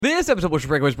This episode of Bullshit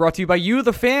Breakaway is brought to you by you,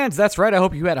 the fans. That's right. I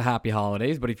hope you had a happy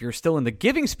holidays. But if you're still in the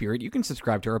giving spirit, you can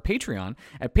subscribe to our Patreon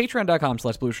at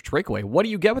patreon.com/BlueShirtsBreakaway. What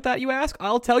do you get with that, you ask?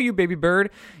 I'll tell you, baby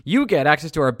bird. You get access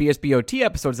to our BSBOT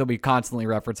episodes that we constantly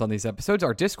reference on these episodes,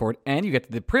 our Discord, and you get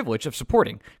the privilege of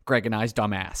supporting Greg and I's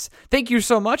dumbass. Thank you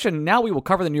so much. And now we will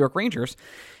cover the New York Rangers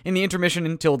in the intermission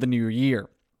until the new year.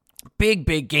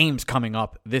 Big games coming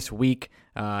up this week.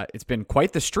 It's been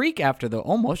quite the streak after the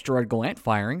almost Gerard Gallant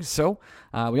firing. So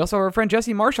we also have our friend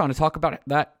Jesse Marsh on to talk about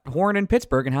that horn in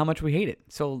Pittsburgh and how much we hate it.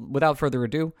 So without further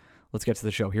ado, let's get to the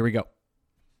show. Here we go.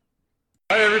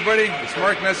 Hi, everybody. It's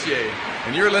Mark Messier,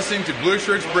 and you're listening to Blue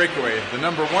Shirts Breakaway, the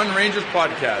 #1 Rangers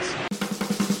podcast.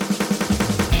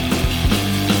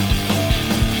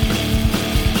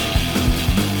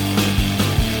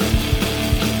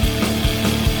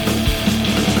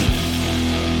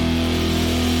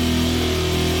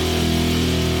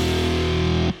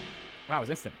 Wow, it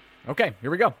was instant. Okay, here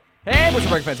we go. Hey, Bullshit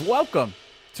Breakaway fans, welcome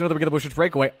to another week of the Bullshit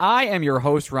Breakaway. I am your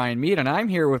host, Ryan Mead, and I'm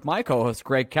here with my co-host,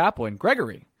 Greg Kaplan.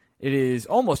 Gregory, it is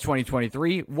almost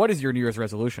 2023. What is your New Year's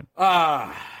resolution?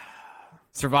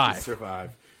 Survive.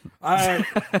 Survive. I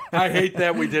hate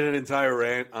that we did an entire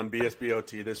rant on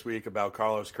BSBOT this week about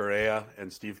Carlos Correa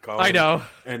and Steve Cohen. I know.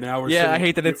 And now we're I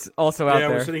hate that it's also out there. Yeah,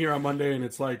 we're sitting here on Monday, and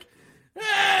it's like,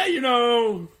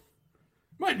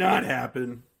 might not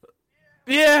happen.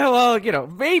 Yeah, well,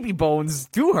 baby bones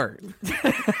do hurt.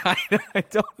 I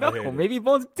don't know. Maybe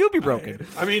bones do be broken.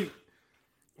 I mean,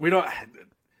 we don't.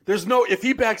 There's no. If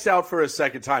he backs out for a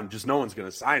second time, just no one's going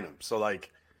to sign him. So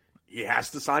he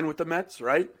has to sign with the Mets,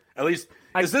 right? At least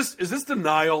is this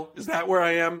denial? Is that where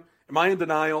I am? Am I in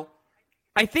denial?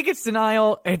 I think it's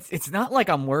denial. It's not like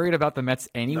I'm worried about the Mets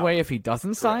anyway if he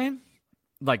doesn't sign.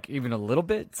 Like, even a little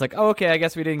bit. It's like, okay, I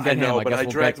guess we didn't get him. I guess I we'll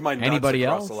dragged get my nuts anybody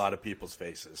across else. a lot of people's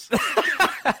faces.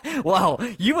 Well,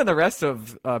 you and the rest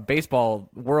of baseball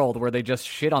world where they just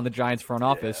shit on the Giants front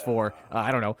office for,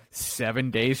 7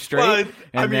 days straight.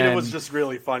 Well, it was just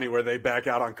really funny where they back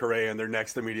out on Correa and their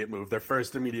next immediate move. Their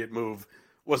first immediate move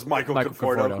was Michael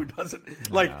Conforto, who doesn't.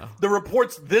 The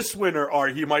reports this winter are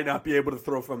he might not be able to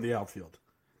throw from the outfield.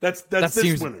 That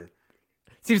this winter.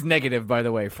 Seems negative, by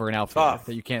the way, for an outfielder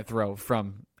that you can't throw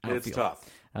from outfield. It's tough.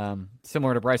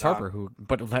 Similar to Bryce Harper, who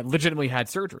legitimately had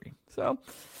surgery. So,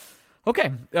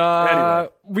 okay.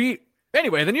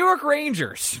 Anyway, the New York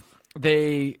Rangers.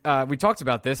 We talked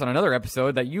about this on another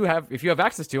episode that if you have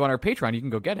access to on our Patreon, you can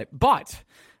go get it. But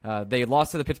they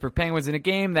lost to the Pittsburgh Penguins in a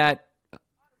game that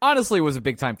honestly was a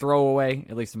big-time throwaway,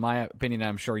 at least in my opinion, and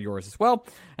I'm sure yours as well.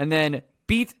 And then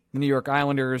beat the New York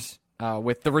Islanders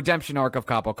with the redemption arc of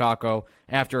Kaapo Kakko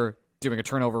after doing a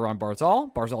turnover on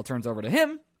Barzal. Barzal turns over to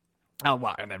him.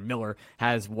 And then Miller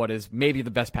has what is maybe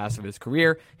the best pass of his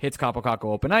career. Hits Kaapo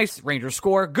Kakko open ice. Rangers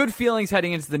score. Good feelings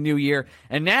heading into the new year.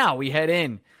 And now we head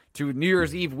in to New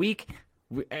Year's Eve week.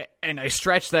 And a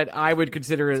stretch that I would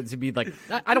consider it to be like,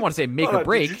 I don't want to say make or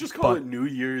break. Did you just call it New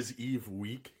Year's Eve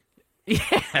week?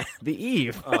 Yeah, the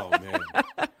eve. Oh, man.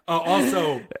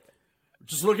 Also,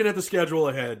 just looking at the schedule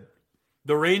ahead,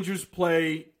 the Rangers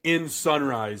play in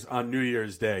Sunrise on New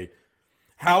Year's Day.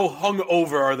 How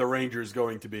hungover are the Rangers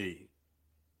going to be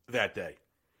that day?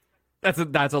 That's a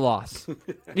loss.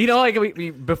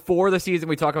 We before the season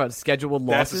we talk about scheduled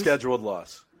losses. That's a scheduled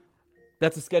loss.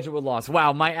 That's a scheduled loss.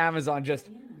 Wow, my Amazon just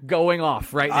going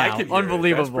off right now. I can hear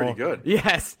Unbelievable. That's pretty good.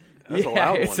 Yes. That's a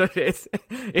loud one.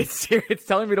 It's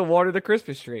telling me to water the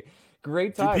Christmas tree.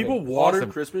 Great time. Do people water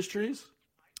Christmas trees?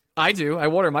 I do. I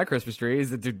water my Christmas tree.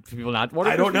 Do people not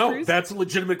water Christmas trees? I don't know. That's a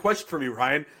legitimate question for me,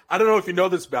 Ryan. I don't know if you know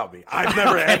this about me. I've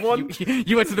never had one.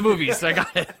 You went to the movies, so I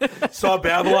got it. Saw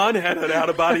Babylon, had an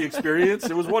out-of-body experience.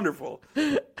 It was wonderful.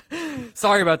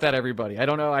 Sorry about that, everybody. I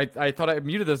don't know. I thought I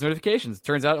muted those notifications.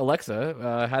 Turns out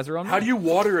Alexa has her own. How do you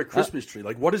water a Christmas tree?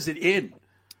 What is it in?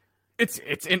 It's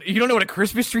in. You don't know what a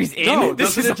Christmas tree's in? No,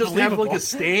 doesn't it just have a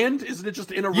stand? Isn't it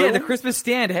just in a room? Yeah, the Christmas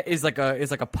stand is like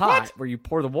a pot where you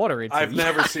pour the water into. I've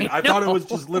never seen it. I thought it was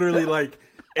just literally like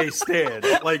a stand,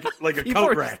 like a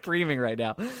coat rack. Screaming right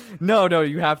now. No,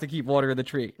 you have to keep watering the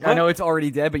tree. What? I know it's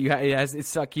already dead, but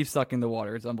it keeps sucking the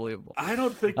water. It's unbelievable. I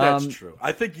don't think that's true.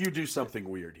 I think you do something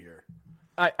weird here.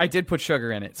 I did put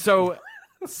sugar in it. So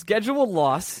scheduled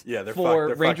loss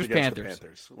for Rangers Panthers.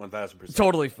 1,000%.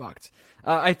 Totally fucked.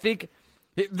 I think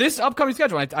this upcoming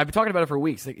schedule, I've been talking about it for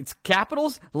weeks. It's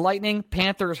Capitals, Lightning,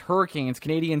 Panthers, Hurricanes,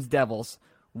 Canadians, Devils,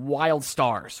 Wild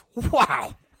Stars.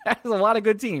 Wow. That's a lot of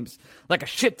good teams. Like a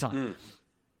shit ton.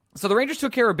 So the Rangers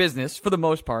took care of business for the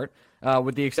most part,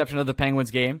 with the exception of the Penguins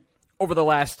game, over the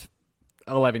last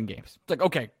 11 games. It's like,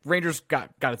 okay, Rangers got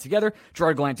it together.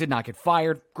 Gerard Gallant did not get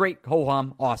fired. Great,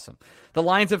 ho-hum, awesome. The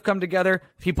lines have come together.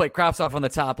 He played Kravtsov on the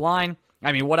top line.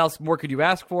 I mean, what else more could you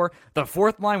ask for? The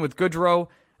fourth line with Goodrow,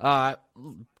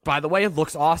 by the way, it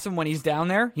looks awesome when he's down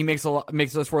there. He makes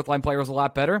those fourth line players a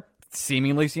lot better.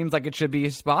 Seemingly seems like it should be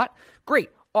his spot. Great,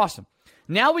 awesome.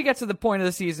 Now we get to the point of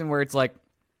the season where it's like,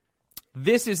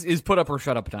 this is put up or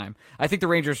shut up time. I think the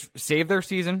Rangers saved their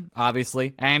season,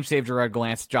 obviously, and saved Gerard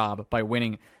Gallant's job by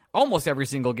winning almost every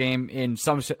single game in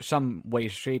some way,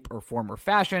 shape, or form or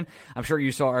fashion. I'm sure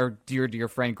you saw our dear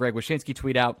friend Greg Wyshynski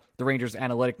tweet out, the Rangers'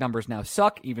 analytic numbers now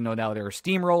suck, even though now they're a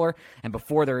steamroller, and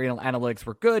before their analytics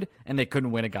were good, and they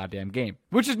couldn't win a goddamn game,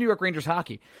 which is New York Rangers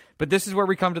hockey. But this is where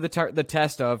we come to the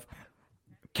test of,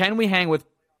 can we hang with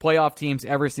playoff teams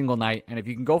every single night? And if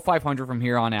you can go 500 from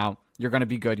here on out, you're going to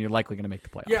be good, and you're likely going to make the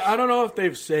playoffs. Yeah, I don't know if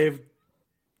they've saved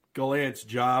Gallant's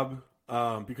job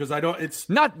because I don't. It's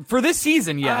not for this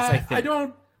season. Yes, I think. I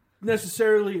don't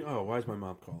necessarily. Oh, why is my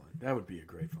mom calling? That would be a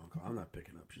great phone call. I'm not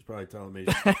picking up. She's probably telling me,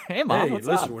 "Hey, mom, hey, what's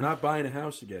listen, up? We're not buying a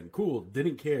house again. Cool,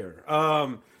 didn't care."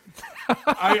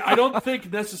 I don't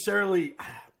think necessarily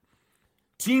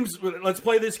teams. Let's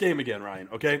play this game again, Ryan.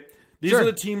 Okay, these Sure. are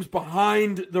the teams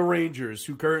behind the Rangers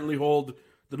who currently hold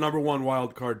the number one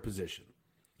wild card position.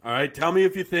 All right, tell me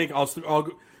if you think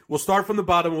we'll start from the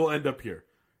bottom. We'll end up here.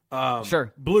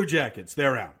 Sure. Blue Jackets,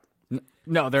 they're out.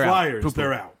 No, they're Flyers, out. Flyers,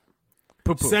 they're out.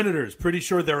 Poo-poo. Senators, pretty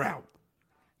sure they're out.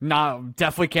 No,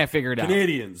 definitely can't figure it out.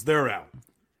 Canadians, they're out.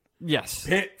 Yes,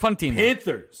 fun team.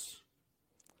 Panthers.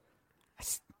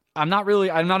 I'm not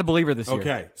a believer this year.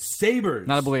 Okay, Sabres.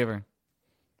 Not a believer.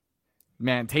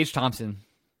 Man, Tage Thompson.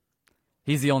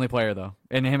 He's the only player though,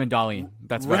 and him and Dahlin.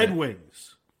 That's Red better.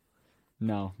 Wings.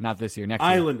 No, not this year. Next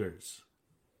year. Islanders.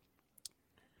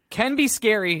 Can be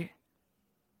scary,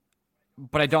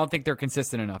 but I don't think they're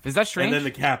consistent enough. Is that strange? And then the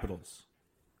Capitals.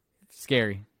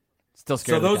 Scary. Still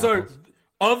scary. So those are,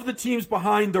 of the teams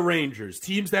behind the Rangers,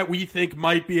 teams that we think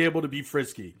might be able to be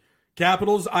frisky.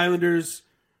 Capitals, Islanders,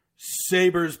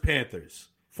 Sabres, Panthers.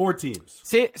 4 teams.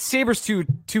 Sabres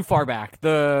too far back.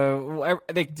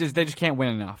 They just can't win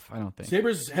enough, I don't think.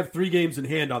 Sabres have 3 games in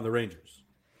hand on the Rangers.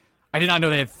 I did not know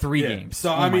they had 3 games.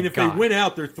 So, I mean, if they win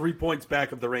out, they're 3 points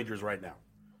back of the Rangers right now.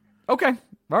 Okay.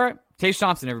 All right. Tage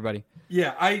Thompson, everybody.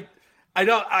 Yeah,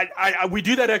 we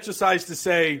do that exercise to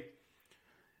say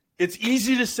it's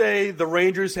easy to say the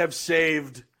Rangers have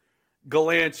saved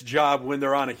Gallant's job when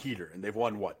they're on a heater, and they've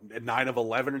won, 9 of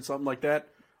 11 or something like that?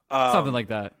 Something like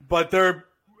that. But they're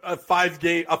a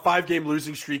 5-game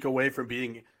losing streak away from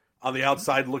being on the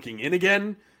outside looking in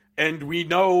again, and we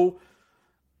know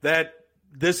that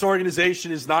this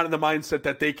organization is not in the mindset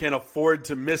that they can afford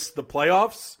to miss the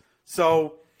playoffs.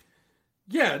 So,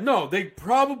 yeah, no, they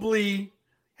probably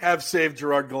have saved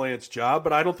Gerard Gallant's job,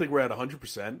 but I don't think we're at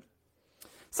 100%.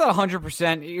 It's not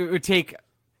 100%.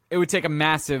 It would take a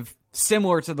massive,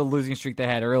 similar to the losing streak they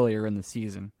had earlier in the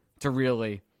season to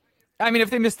really. I mean, if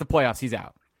they miss the playoffs, he's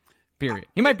out. Period.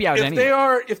 He might be out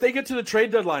anyway. If they get to the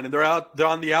trade deadline and they're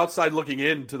on the outside looking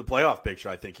into the playoff picture,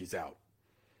 I think he's out.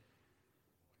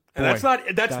 And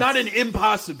Boy, that's not an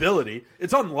impossibility.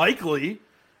 It's unlikely.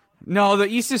 No, the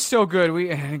East is so good.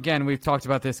 We've talked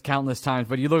about this countless times,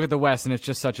 but you look at the West and it's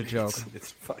just such a joke.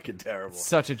 It's fucking terrible.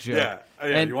 Such a joke. Yeah.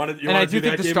 And, you want to I do do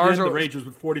think that the game Stars again? are The Rangers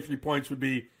with 43 points would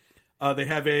be they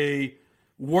have a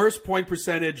worse point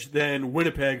percentage than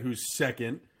Winnipeg, who's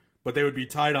second, but they would be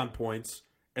tied on points,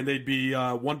 and they'd be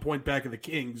 1 point back of the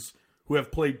Kings, who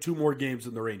have played 2 more games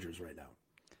than the Rangers right now.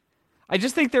 I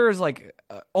just think there is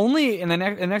only in the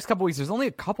next couple weeks. There's only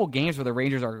a couple games where the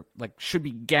Rangers are should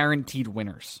be guaranteed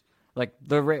winners.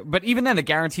 But even then, the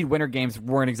guaranteed winner games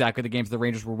weren't exactly the games the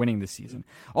Rangers were winning this season.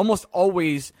 Almost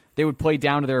always they would play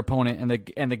down to their opponent,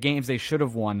 and the games they should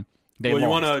have won, they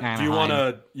lost. You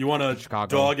want to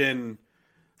dog in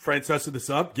Francesa this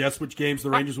up? Guess which games the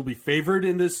Rangers will be favored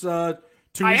in this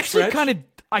 2-week stretch?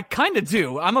 I kind of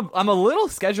do. I'm a little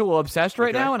schedule obsessed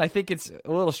right now, and I think it's a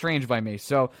little strange by me.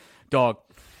 So. Dog.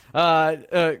 At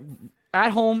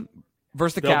home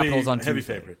versus the Capitals on Tuesday. Heavy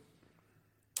favorite.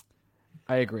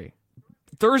 I agree.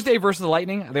 Thursday versus the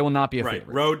Lightning, they will not be a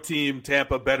favorite. Road team,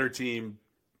 Tampa, better team,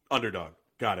 underdog.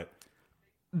 Got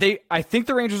it. I think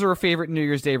the Rangers are a favorite New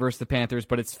Year's Day versus the Panthers,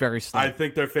 but it's very slim. I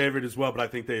think they're favored as well, but I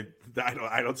think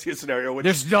I don't see a scenario in which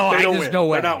there's no way.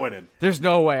 They're not winning. There's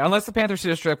no way. Unless the Panthers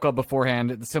hit a strip club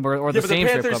beforehand, similar or the same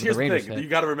strip club the Rangers hit. You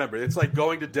got to remember, it's like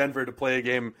going to Denver to play a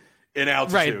game in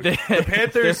altitude. Right. The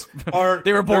Panthers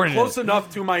they're close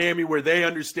enough to Miami where they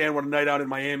understand what a night out in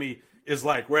Miami is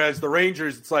like. Whereas the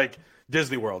Rangers, it's like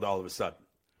Disney World all of a sudden.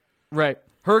 Right.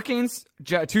 Hurricanes,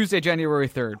 Tuesday, January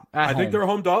 3rd. I think they're a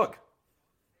home dog.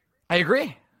 I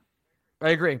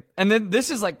agree. And then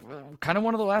this is like kind of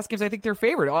one of the last games I think they're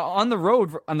favored on the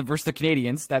road versus the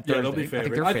Canadians. That Thursday. They'll be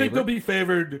favored. I think they'll be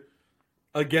favored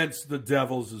against the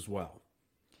Devils as well.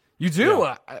 You do?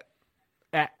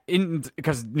 Yeah.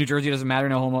 Because New Jersey doesn't matter,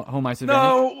 no home ice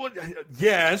advantage? No,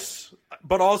 yes,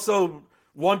 but also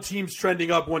one team's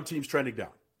trending up, one team's trending down.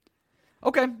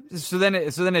 Okay, so then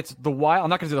it's the Wild. I'm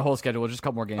not going to do the whole schedule, just a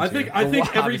couple more games. I think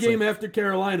every game after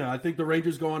Carolina, I think the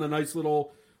Rangers go on a nice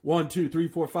little 1, 2, 3,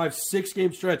 4, 5, 6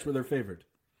 game stretch where they're favored.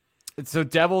 So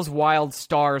Devils, Wild,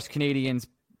 Stars, Canadians,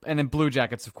 and then Blue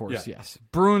Jackets, of course. Yeah. Yes,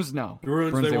 Bruins, no.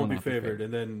 Bruins they won't be favored,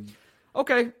 and then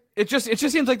okay. It just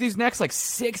seems like these next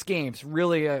 6 games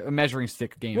really a measuring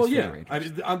stick games. Well, for yeah. the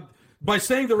Rangers. By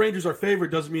saying the Rangers are favored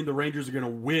doesn't mean the Rangers are going to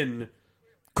win.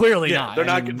 Clearly not. They're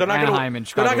not going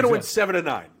to win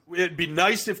 7-9. It'd be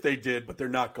nice if they did, but they're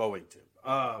not going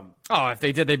to. If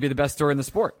they did, they'd be the best story in the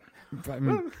sport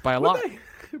by a lot.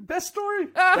 Best story?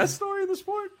 Best story in the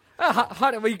sport?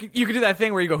 You could do that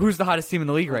thing where you go, "Who's the hottest team in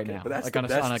the league right now?" But that's like the on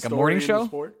best a morning story in the show.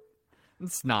 sport?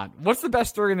 It's not. What's the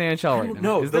best story in the NHL right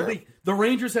now? No, the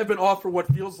Rangers have been off for what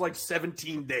feels like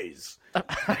 17 days.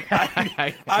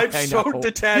 I'm so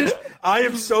detached. I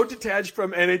am so detached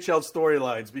from NHL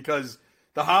storylines because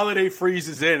the holiday freeze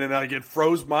is in, and it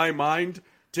froze my mind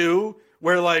too.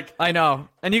 Where I know,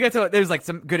 and you get to there's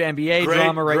some good NBA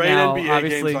drama right now. Great NBA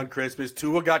obviously, games on Christmas.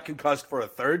 Tua got concussed for a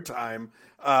third time.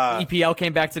 EPL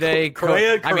came back today.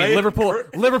 Correa,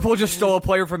 Liverpool just stole a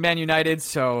player from Man United,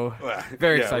 so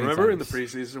very exciting. Remember times. in the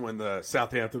preseason when the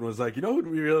Southampton was like, you know who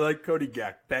we really like? Cody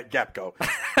Gapko.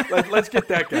 Let's get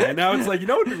that guy. And now it's like, you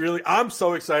know what? I'm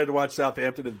so excited to watch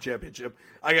Southampton in the championship.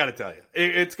 I got to tell you,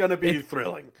 it's going to be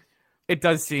thrilling. It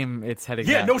does seem it's heading.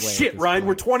 Yeah, no shit, Ryan.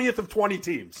 We're 20th of 20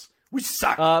 teams. We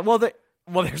suck.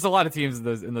 Well, there's a lot of teams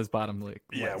in those bottom league.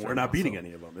 Yeah, we're not beating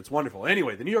any of them. It's wonderful.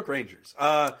 Anyway, the New York Rangers.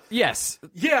 Yes.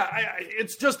 Yeah,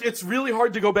 it's really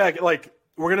hard to go back. We're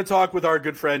going to talk with our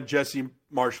good friend Jesse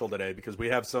Marshall today because we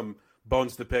have some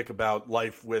bones to pick about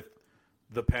life with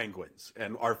the Penguins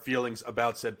and our feelings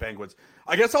about said Penguins.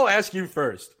 I guess I'll ask you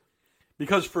first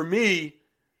because for me,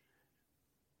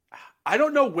 I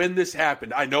don't know when this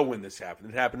happened. I know when this happened.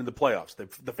 It happened in the playoffs.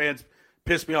 The fans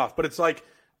pissed me off, but it's like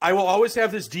I will always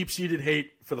have this deep-seated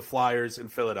hate for the Flyers in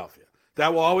Philadelphia.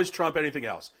 That will always trump anything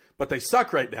else. But they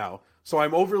suck right now, so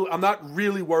I'm not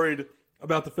really worried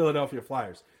about the Philadelphia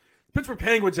Flyers. The Pittsburgh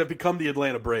Penguins have become the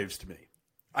Atlanta Braves to me.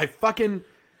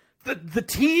 The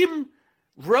team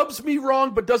rubs me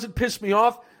wrong but doesn't piss me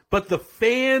off, but the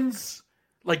fans,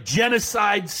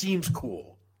 genocide seems cool.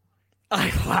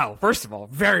 Wow, first of all,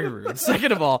 very rude.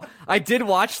 Second of all, I did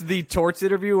watch the Torts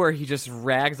interview where he just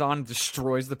rags on and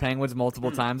destroys the Penguins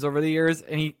multiple times over the years,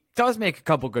 and he does make a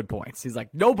couple good points. He's like,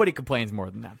 nobody complains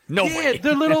more than them. Nobody. Yeah,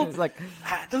 they're little, they're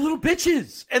little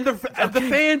bitches. And the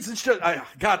fans, it's just,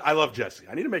 God, I love Jesse.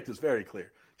 I need to make this very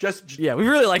clear. Yeah, we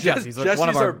really like Jesse. He's one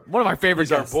of our favorite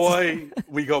guests. He's our boy.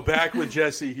 We go back with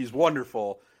Jesse. He's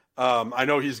wonderful. I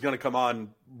know he's going to come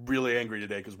on really angry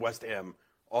today because West Ham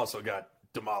also got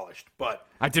demolished, but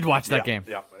I did watch that game.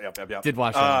 Yeah. Did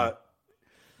watch that.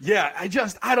 Yeah,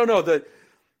 I don't know. The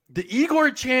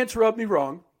Igor chants rub me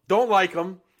wrong. Don't like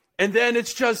them. And then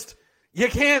it's just you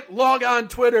can't log on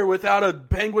Twitter without a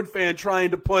Penguin fan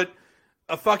trying to put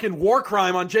a fucking war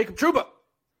crime on Jacob Trouba.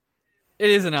 It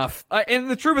is enough. And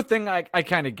the Trouba thing, I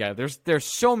kind of get. There's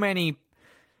so many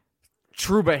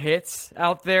Trouba hits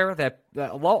out there that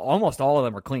almost all of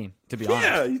them are clean. To be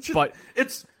honest, but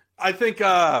I think.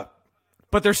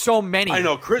 But there's so many. I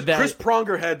know. Chris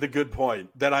Pronger had the good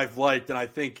point that I've liked and I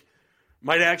think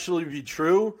might actually be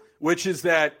true, which is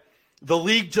that the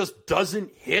league just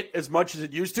doesn't hit as much as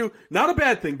it used to. Not a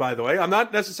bad thing, by the way. I'm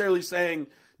not necessarily saying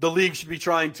the league should be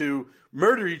trying to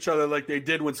murder each other like they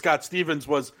did when Scott Stevens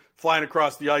was flying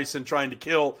across the ice and trying to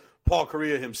kill Paul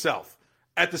Kariya himself.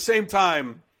 At the same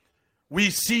time,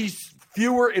 we see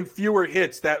fewer and fewer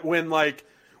hits that when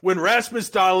Rasmus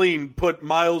Dahlin put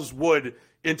Miles Wood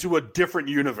into a different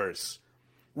universe,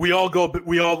 we all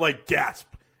gasp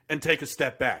and take a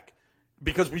step back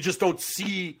because we just don't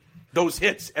see those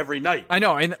hits every night. I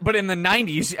know, but in the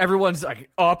 90s, everyone's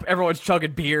up, everyone's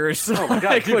chugging beers. Oh my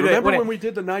God, dude, remember when we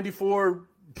did the 94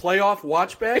 playoff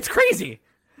watch back? It's crazy.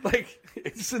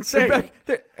 It's insane.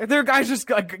 There are guys just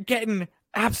getting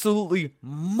absolutely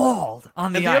mauled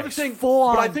on the ice.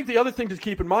 But I think the other thing to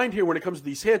keep in mind here when it comes to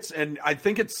these hits, and I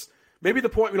think it's maybe the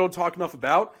point we don't talk enough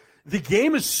about, the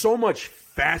game is so much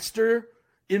faster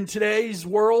in today's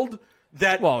world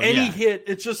that hit,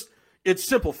 it's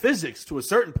simple physics to a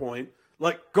certain point.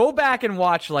 Go back and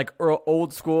watch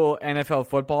old school NFL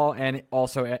football and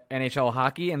also NHL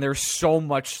hockey, and they're so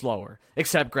much slower,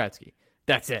 except Gretzky.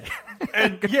 That's it.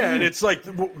 And it's like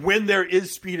when there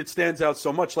is speed, it stands out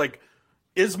so much. Like,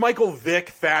 is Michael Vick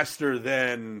faster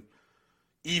than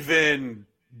even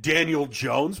Daniel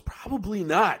Jones? Probably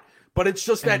not. But it's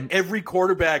just that every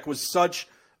quarterback was such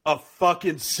a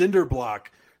fucking cinder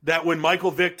block that when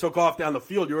Michael Vick took off down the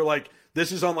field, you were like,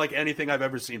 this is unlike anything I've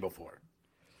ever seen before.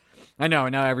 I know.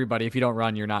 Now everybody, if you don't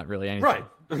run, you're not really anything. Right.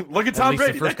 Look at Tom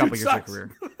Brady. The first couple years of your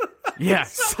career. Yeah,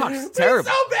 sucks. Terrible.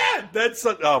 It's so bad. That's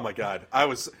oh my God.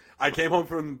 I came home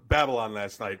from Babylon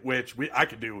last night, which I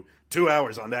could do 2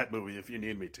 hours on that movie if you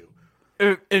need me to.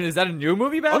 And is that a new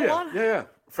movie, Babylon? Oh, yeah.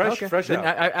 Fresh out.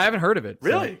 I haven't heard of it.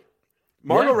 Really? So.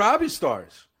 Margot Robbie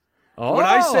stars. Oh,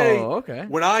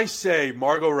 when I say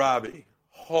Margot Robbie,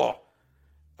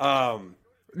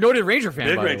 noted Ranger fan,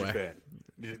 big by Ranger the way. fan.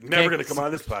 Never going to come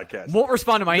on this podcast. Won't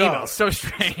respond to my emails. So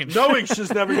strange. Knowing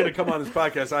she's never going to come on this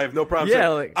podcast, I have no problem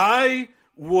saying I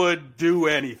would do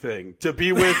anything to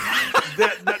be with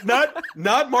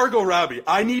not Margot Robbie.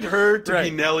 I need her to be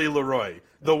Nellie Leroy,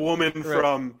 the woman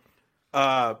from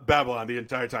Babylon the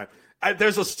entire time.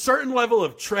 There's a certain level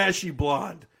of trashy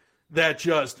blonde that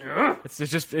just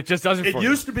it just doesn't. It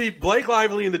used to be Blake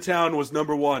Lively in The Town was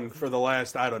number one for the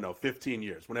last 15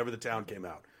 years. Whenever The Town came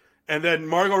out, and then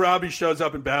Margot Robbie shows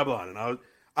up in Babylon, and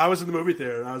I was in the movie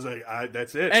theater, and I was like,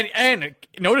 that's it. And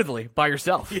notedly by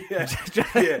yourself. Yeah.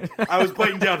 I was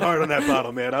biting down hard on that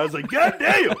bottle, man. I was like, God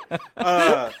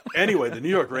damn. Anyway, the New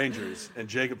York Rangers and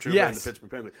Jacob Trouba and the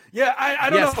Pittsburgh Penguins. Yeah, I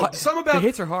don't know. Some about the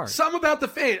hits are hard. Some about the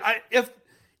fan.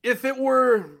 If it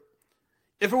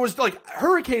was like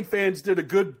Hurricane fans did a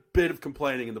good bit of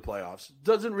complaining in the playoffs,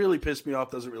 doesn't really piss me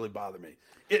off, doesn't really bother me.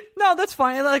 No, that's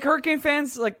fine. Like Hurricane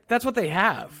fans, like that's what they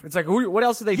have. It's like, what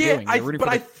else are they doing? But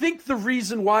I think the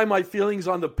reason why my feelings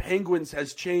on the Penguins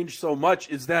has changed so much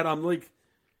is that I'm like,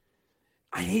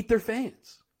 I hate their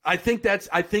fans. I think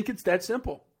it's that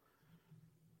simple.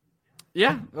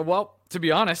 Yeah. Well, to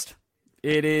be honest,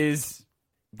 it is.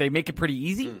 They make it pretty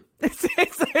easy.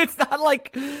 It's not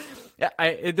like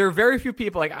there are very few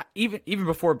people like even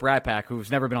before Brad Pack, who's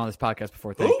never been on this podcast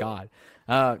before. Thank God.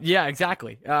 Yeah,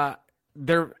 exactly.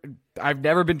 I've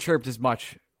never been chirped as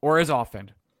much or as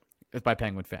often as by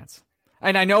Penguin fans.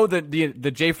 And I know that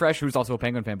the Jay Fresh, who's also a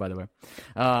Penguin fan, by the way,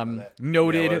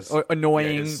 noted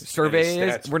annoying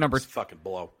surveys. We're number fucking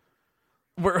below.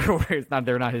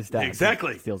 They're not his stats.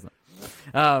 Exactly. He steals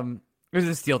them. He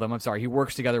doesn't steal them. I'm sorry. He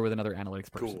works together with another analytics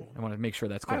person. Cool. I want to make sure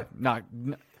that's clear. Not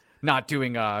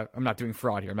doing. I'm not doing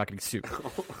fraud here. I'm not getting sued.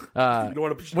 You don't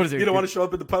want to. What is it? You don't want to show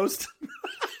up in the post.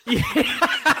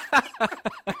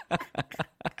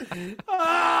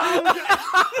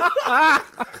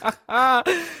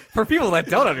 For people that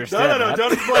don't understand, no,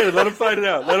 don't explain it. Let them find it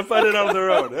out. Let them find it out on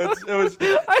their own.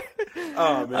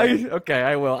 Oh man.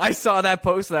 I will. I saw that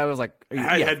post and I was like,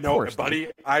 I had no buddy.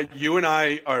 You and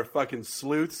I are fucking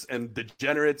sleuths and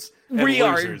degenerates. And we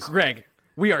losers. are, Greg.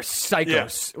 We are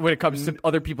psychos when it comes to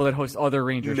other people that host other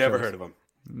Rangers. Never shows. Heard of them.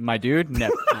 My dude,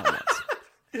 never. Not once.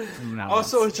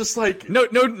 Also, it's just like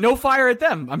no fire at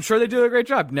them. I'm sure they do a great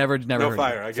job. Never. No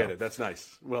fire. I get it. That's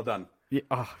nice. Well done. Yeah,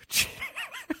 okay.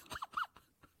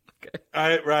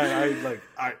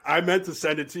 I meant to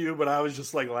send it to you, but I was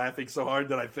just like laughing so hard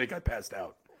that I think I passed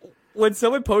out. When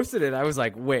someone posted it, I was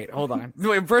like, "Wait, hold on."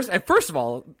 First of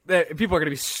all, people are going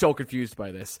to be so confused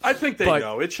by this. I think they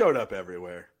know it showed up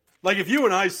everywhere. Like if you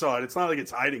and I saw it, it's not like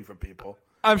it's hiding from people.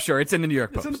 I'm sure it's in the New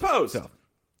York Post. It's in the Post.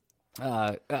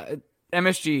 So,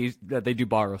 MSG, they do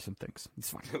borrow some things. It's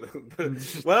fine.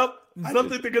 Well, I don't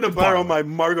think they're going to borrow my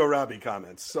Margot Robbie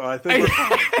comments. So I think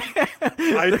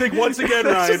I think once again,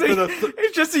 Ryan,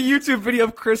 it's just a YouTube video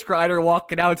of Chris Kreider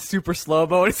walking out super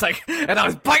slow-mo. It's like, and I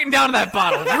was biting down to that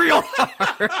bottle real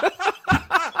hard.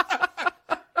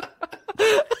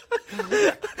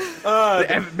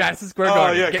 Madison Square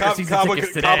Garden. Oh, yeah.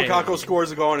 Kabakako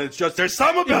scores are going. It's just, there's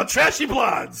something about trashy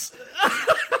blondes.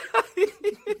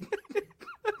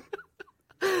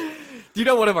 You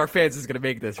know one of our fans is going to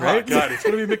make this, right? Oh, God, it's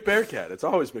going to be McBearcat. It's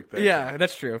always McBearcat. Yeah,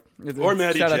 that's true. Or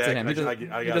Matty Shout Jack. out to him. He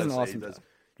does an awesome job.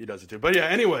 He does it too. But yeah,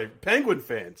 anyway, Penguin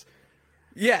fans.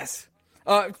 Yes.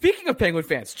 Speaking of Penguin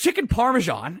fans, Chicken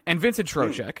Parmesan and Vincent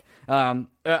Trocheck.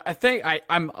 I think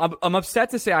I'm upset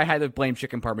to say I had to blame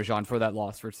Chicken Parmesan for that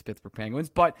loss for the Pittsburgh Penguins,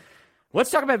 but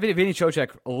let's talk about Vinny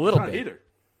Trocheck a little bit. Either.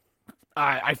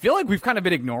 I feel like we've kind of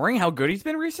been ignoring how good he's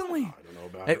been recently. I don't know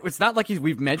about it. It's not like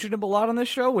we've mentioned him a lot on this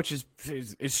show, which is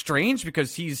strange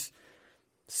because he's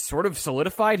sort of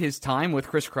solidified his time with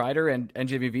Chris Kreider and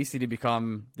JVVC to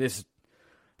become this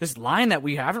line that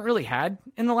we haven't really had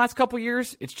in the last couple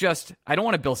years. It's just, I don't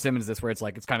want to Bill Simmons this where it's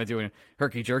like it's kind of doing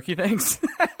herky-jerky things.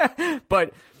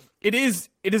 But it is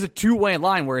a two-way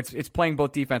line where it's playing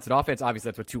both defense and offense. Obviously,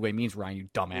 that's what two-way means, Ryan, you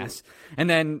dumbass. And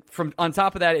then from on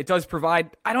top of that, it does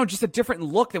provide, just a different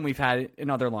look than we've had in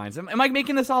other lines. Am I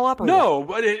making this all up? Or no,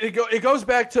 what? But it goes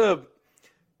back to,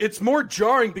 it's more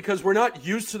jarring because we're not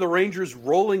used to the Rangers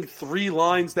rolling three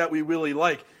lines that we really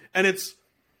like. And it's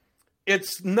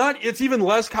even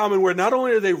less common where not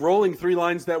only are they rolling three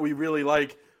lines that we really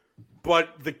like,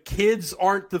 but the kids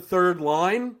aren't the third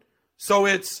line. So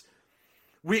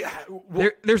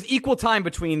there's equal time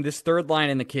between this third line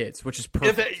and the kids, which is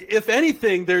perfect. If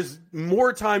anything, there's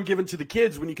more time given to the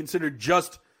kids when you consider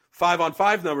just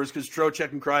 5-on-5 numbers, because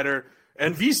Trocheck and Kreider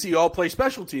and VC all play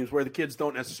special teams where the kids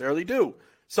don't necessarily do.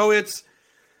 So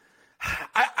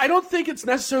I don't think it's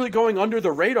necessarily going under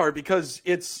the radar because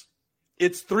it's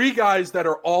three guys that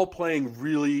are all playing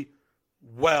really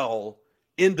well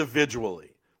individually.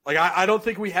 Like, I don't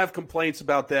think we have complaints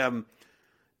about them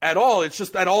at all. It's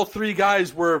just that all three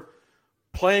guys were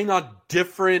playing on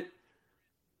different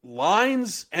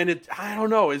lines, and I don't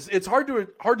know. It's hard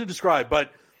to describe,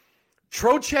 but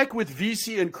Trocheck with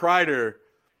VC and Kreider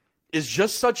is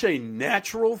just such a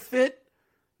natural fit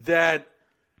that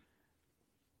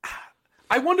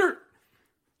I wonder.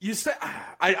 You say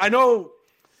I know.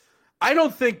 I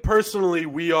don't think personally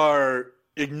we are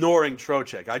ignoring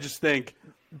Trocheck. I just think.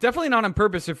 Definitely not on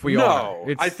purpose if we are.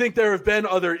 No, I think there have been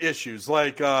other issues.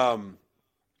 Like,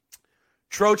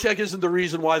 Trocheck isn't the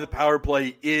reason why the power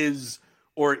play is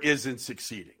or isn't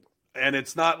succeeding. And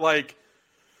it's not like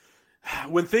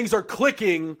when things are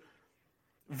clicking,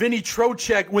 when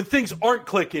things aren't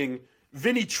clicking,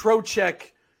 Vinny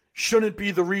Trocheck shouldn't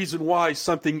be the reason why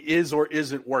something is or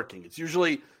isn't working. It's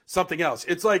usually something else.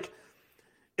 It's like,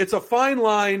 it's a fine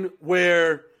line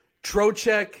where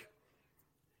Trocheck,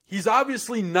 he's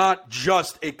obviously not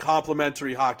just a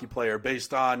complimentary hockey player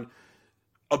based on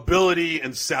ability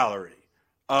and salary.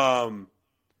 At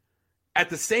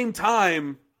the same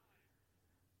time,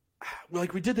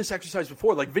 like we did this exercise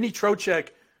before, like Vinny Trocheck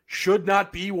should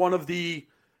not be one of the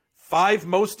 5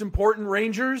 most important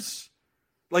Rangers.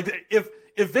 Like if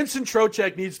Vincent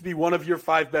Trocheck needs to be one of your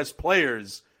 5 best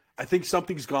players, I think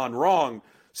something's gone wrong.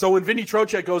 So when Vinny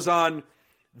Trocheck goes on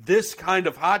this kind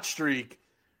of hot streak,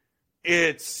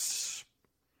 it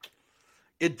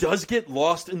does get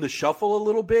lost in the shuffle a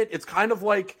little bit. It's kind of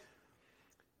like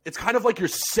your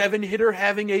 7-hitter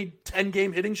having a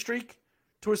 10-game hitting streak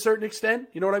to a certain extent.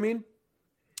 You know what I mean?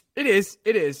 It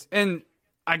is. And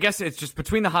I guess it's just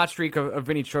between the hot streak of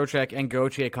Vinny Trocheck and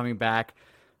Gauthier coming back,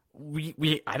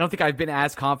 I don't think I've been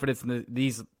as confident in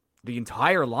the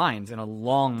entire lines in a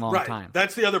long time.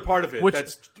 That's the other part of it.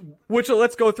 Which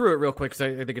let's go through it real quick because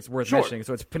I think it's worth mentioning.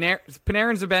 So it's Panarin,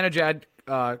 Zibanejad,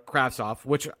 Kravtsov,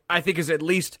 which I think is at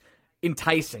least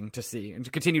enticing to see and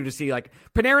to continue to see. Like,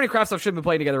 Panarin and Kravtsov should have been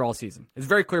playing together all season. It's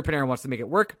very clear Panarin wants to make it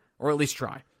work or at least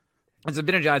try. And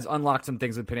Zibanejad's unlocked some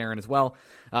things with Panarin as well.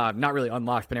 Not really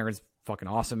unlocked. Panarin's fucking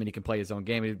awesome and he can play his own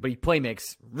game, but he play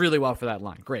makes really well for that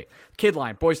line. Great. Kid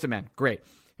line, boys to men, great.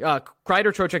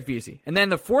 Kreider, Trocheck, VC. And then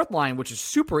the fourth line, which is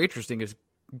super interesting, is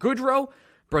Goodrow,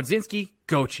 Brodzinski,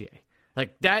 Gauthier.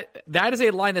 Like, that is a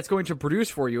line that's going to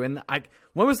produce for you. And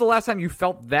when was the last time you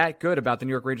felt that good about the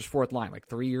New York Rangers fourth line? Like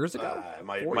 3 years ago?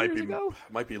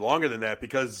 Might be longer than that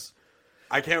because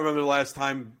I can't remember the last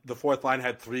time the fourth line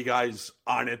had 3 guys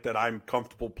on it that I'm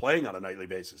comfortable playing on a nightly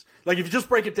basis. Like, if you just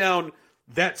break it down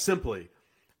that simply,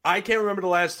 I can't remember the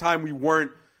last time we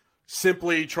weren't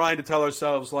simply trying to tell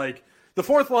ourselves, like, the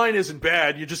fourth line isn't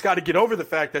bad. You just got to get over the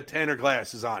fact that Tanner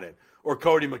Glass is on it, or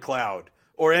Cody McLeod,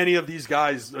 or any of these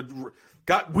guys.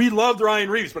 We loved Ryan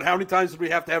Reeves, but how many times did we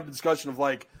have to have the discussion of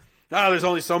like, there's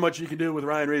only so much you can do with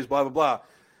Ryan Reeves, blah, blah, blah.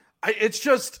 It's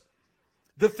just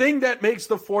the thing that makes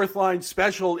the fourth line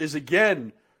special is,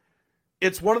 again,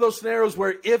 it's one of those scenarios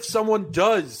where if someone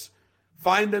does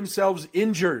find themselves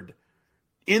injured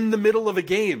in the middle of a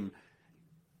game,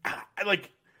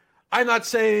 I'm not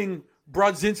saying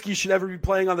Brodzinski should ever be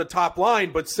playing on the top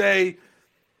line, but say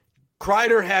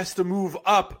Kreider has to move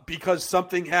up because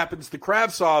something happens to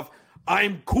Kravtsov,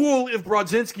 I'm cool if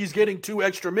Brodzinski's getting 2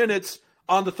 extra minutes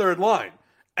on the third line.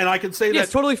 And I can say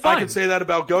it's totally fine. I can say that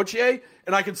about Gauthier,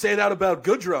 and I can say that about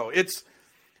Goodrow.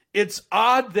 It's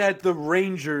odd that the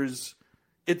Rangers,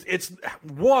 it's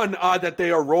one, odd that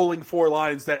they are rolling 4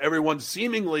 lines that everyone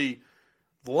seemingly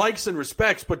likes and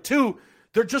respects, but 2,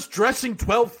 they're just dressing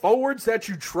 12 forwards that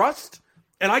you trust.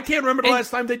 And I can't remember the last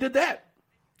time they did that.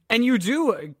 And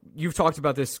you've talked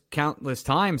about this countless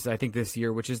times, I think, this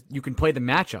year, which is you can play the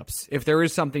matchups. If there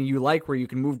is something you like where you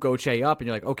can move Gauthier up and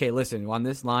you're like, okay, listen, on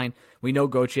this line, we know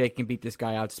Gauthier can beat this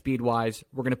guy out speed-wise.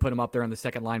 We're going to put him up there on the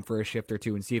second line for a shift or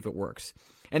 2 and see if it works.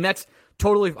 And that's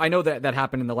totally, I know that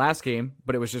happened in the last game,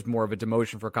 but it was just more of a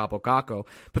demotion for Capo Caco.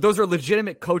 But those are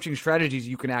legitimate coaching strategies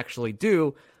you can actually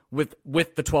do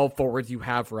with the 12 forwards you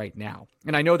have right now.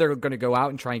 And I know they're going to go out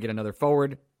and try and get another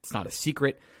forward. It's not a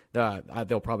secret.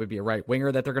 There'll probably be a right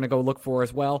winger that they're going to go look for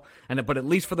as well. But at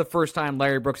least for the first time,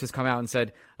 Larry Brooks has come out and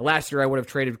said, last year I would have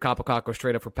traded Capo Caco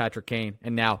straight up for Patrick Kane,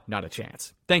 and now not a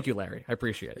chance. Thank you, Larry. I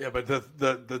appreciate it. Yeah, but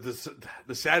the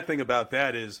sad thing about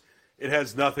that is it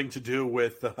has nothing to do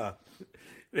with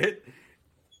it.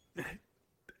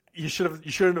 You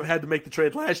shouldn't have had to make the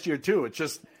trade last year too. It's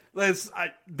just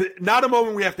not a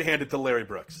moment we have to hand it to Larry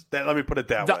Brooks. Let me put it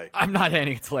that way. I'm not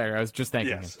handing it to Larry. I was just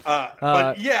thanking him.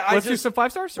 But yeah, let's do some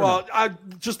 5 stars. Well,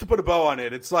 just to put a bow on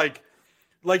it, it's like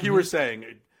you were saying,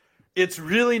 it's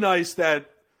really nice that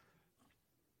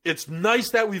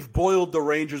we've boiled the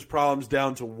Rangers' problems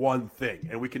down to one thing,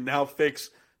 and we can now fix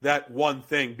that one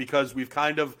thing because we've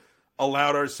kind of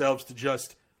allowed ourselves to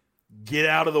just get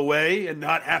out of the way and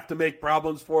not have to make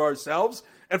problems for ourselves.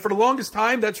 And for the longest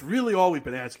time, that's really all we've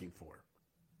been asking for.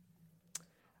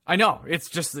 I know. It's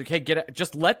just like, hey,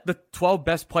 just let the 12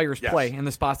 best players play in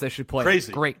the spots they should play.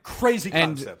 Crazy. Great. Crazy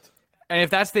concept. And if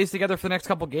that stays together for the next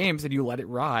couple games and you let it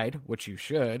ride, which you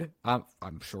should, I'm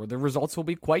sure the results will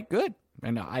be quite good.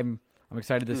 And I'm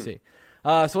excited to see.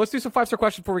 So let's do some 5-star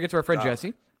questions before we get to our friend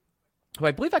Jesse, who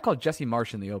I believe I called Jesse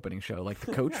Marsh in the opening show, like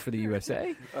the coach for the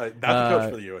USA. Not the coach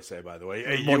for the USA, by the way.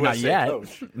 Well, USA not yet.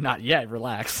 Coach. Not yet.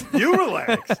 Relax. You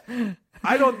relax.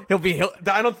 I don't. You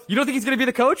don't think he's going to be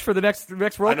the coach for the next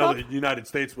World Cup? I know the United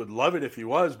States would love it if he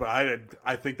was, but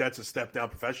I think that's a step down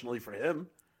professionally for him.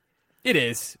 It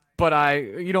is, but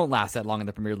you don't last that long in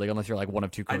the Premier League unless you're like one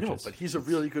of two coaches. I know, but he's a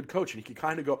really good coach, and he can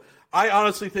kind of go. I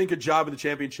honestly think a job in the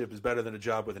championship is better than a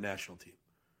job with a national team.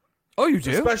 Oh, you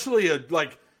do? Especially a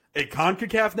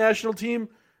CONCACAF national team.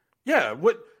 Yeah,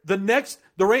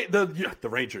 the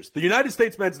Rangers, the United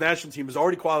States men's national team is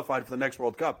already qualified for the next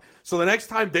World Cup. So the next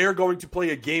time they are going to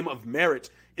play a game of merit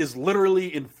is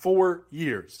literally in 4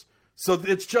 years. So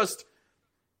it's just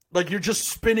like you're just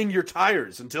spinning your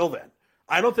tires until then.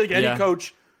 I don't think any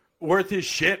coach worth his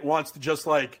shit wants to just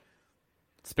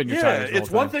spin your tires. It's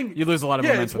one thing. You lose a lot of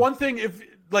momentum. It's one thing if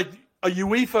a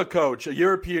UEFA coach, a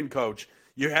European coach,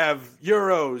 you have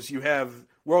Euros, you have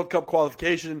World Cup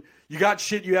qualification, you got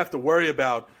shit you have to worry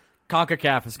about.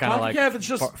 CONCACAF is kind of like it's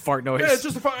just fart noise. Yeah, it's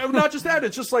just not just that.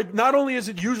 It's just like not only is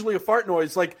it usually a fart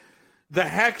noise, like the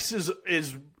hex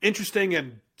is interesting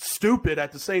and stupid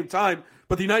at the same time,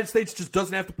 but the United States just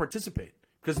doesn't have to participate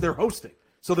because they're hosting.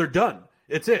 So they're done.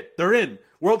 It's it. They're in.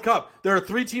 World Cup. There are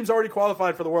 3 teams already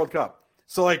qualified for the World Cup.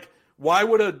 So why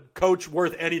would a coach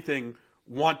worth anything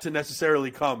want to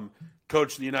necessarily come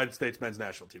coach the United States men's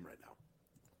national team right now?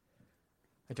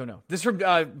 I don't know. This is from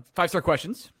 5-star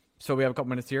questions. So we have a couple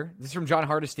minutes here. This is from John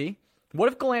Hardesty.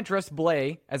 What if Gallant dressed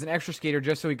Blay as an extra skater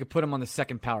just so he could put him on the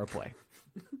second power play?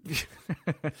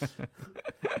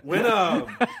 When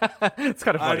it's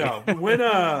kind of funny. I know. When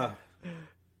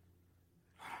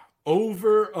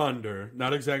over under,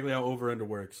 not exactly how over under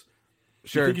works.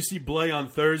 Sure. You think you see Blay on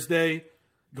Thursday?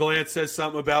 Gallant says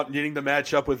something about needing to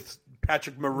match up with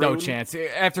Patrick Maroon. No chance.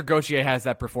 After Gauthier has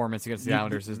that performance against the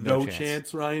Islanders, there's no chance. No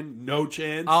chance, Ryan. No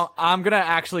chance. I'm gonna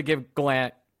actually give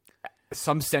Gallant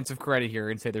some sense of credit here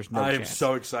and say there's no chance. I am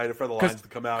so excited for the lines to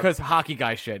come out. Because hockey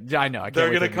guy shit. I know. They're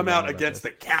going to come out against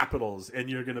the Capitals, and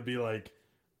you're going to be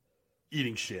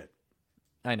eating shit.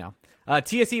 I know.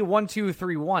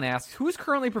 TSE1231 asks, who is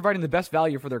currently providing the best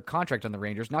value for their contract on the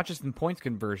Rangers, not just in points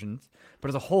conversions, but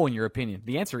as a whole, in your opinion?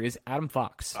 The answer is Adam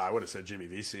Fox. I would have said Jimmy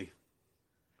Vesey.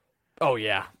 Oh,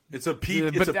 yeah. It's a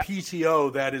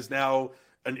PTO that is now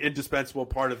an indispensable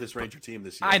part of this Ranger team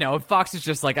this year. I know. Fox is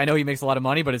just I know he makes a lot of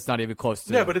money, but it's not even close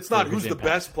to. Yeah, but it's not who's the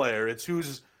best player. It's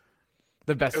who's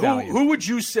the best value. Who would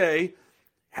you say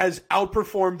has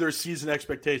outperformed their season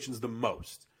expectations the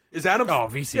most? Is Adam? Oh,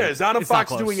 VC. Yeah, is Adam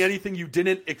Fox doing anything you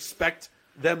didn't expect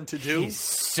them to do? He's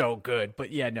so good,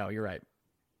 but yeah, no, you're right.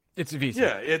 It's VC.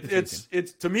 Yeah, it's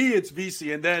to me it's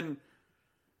VC, and then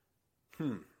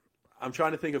I'm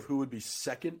trying to think of who would be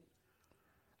second.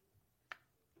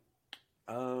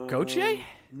 Gauthier?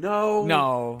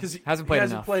 No, because he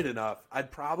hasn't played enough.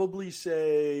 I'd probably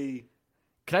say.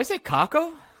 Can I say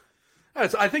Kakko?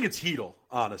 I think it's Hedl,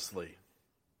 honestly.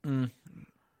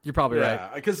 You're probably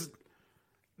right. Because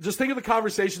just think of the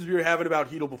conversations we were having about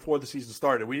Hedl before the season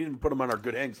started. We didn't put him on our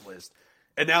good hangs list,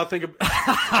 and now think of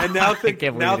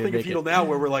Hedl now,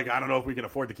 where we're I don't know if we can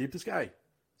afford to keep this guy.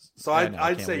 So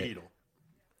I'd say Hedl.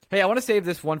 Hey, I want to save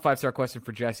this 1 5-star question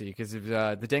for Jesse because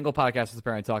the Dangle podcast was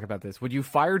apparently talking about this. Would you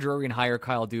fire Drury and hire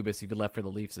Kyle Dubas if you left for the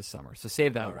Leafs this summer? So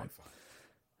save that one.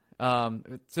 Right,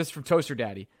 It's just from Toaster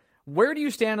Daddy. Where do you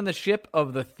stand on the ship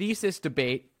of the thesis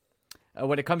debate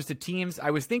when it comes to teams?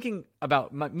 I was thinking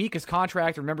about Mika's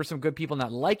contract. I remember some good people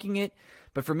not liking it.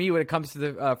 But for me, when it comes to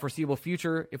the foreseeable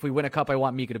future, if we win a cup, I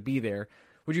want Mika to be there.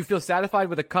 Would you feel satisfied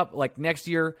with a cup like next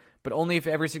year, but only if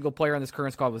every single player on this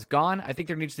current squad was gone? I think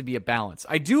there needs to be a balance.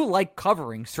 I do like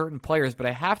covering certain players, but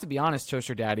I have to be honest,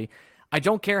 Toaster Daddy, I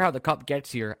don't care how the cup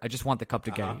gets here. I just want the cup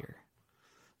to get here.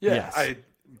 Yeah, yes.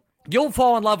 You'll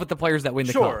fall in love with the players that win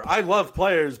the cup. Sure, I love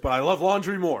players, but I love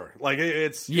laundry more. Like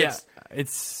that's just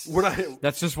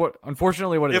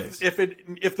unfortunately what it is.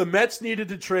 If the Mets needed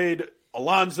to trade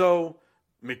Alonso,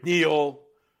 McNeil,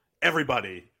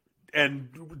 everybody, and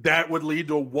that would lead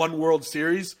to a one World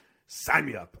Series, sign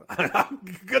me up. I'm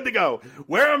good to go.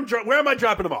 Where am I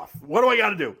dropping them off? What do I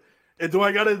got to do? And do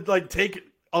I got to take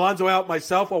Alonso out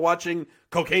myself while watching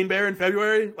Cocaine Bear in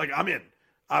February? I'm in.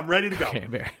 I'm ready to go.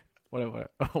 Cocaine Bear. What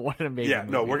an amazing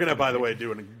movie. No, we're going to, by the way,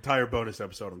 do an entire bonus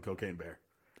episode on Cocaine Bear.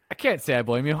 I can't say I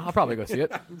blame you. I'll probably go see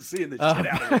it. I'm seeing this shit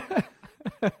out of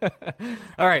it.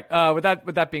 All right. With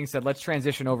that being said, let's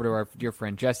transition over to our dear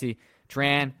friend Jesse.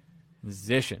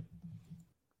 Transition.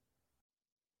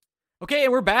 Okay,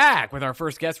 and we're back with our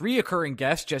first guest, reoccurring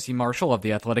guest, Jesse Marshall of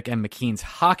The Athletic and McKean's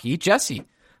Hockey. Jesse,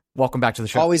 welcome back to the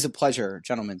show. Always a pleasure,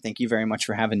 gentlemen. Thank you very much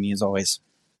for having me, as always.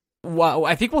 Well,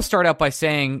 I think we'll start out by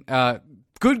saying,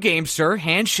 good game, sir.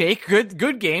 Handshake.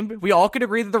 Good game. We all could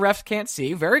agree that the refs can't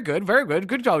see. Very good. Very good.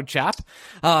 Good job, chap.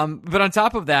 But on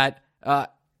top of that,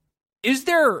 is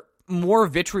there more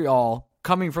vitriol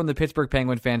coming from the Pittsburgh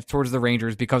Penguin fans towards the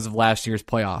Rangers because of last year's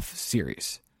playoff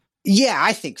series? Yeah,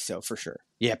 I think so, for sure.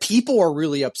 Yeah, people are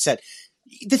really upset.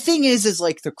 The thing is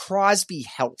the Crosby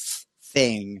health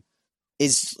thing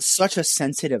is such a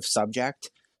sensitive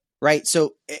subject, right?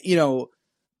 So, and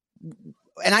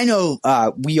I know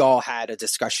we all had a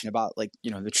discussion about the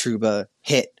Trouba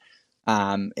hit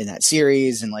in that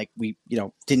series, and we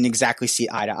didn't exactly see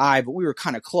eye to eye, but we were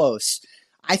kind of close.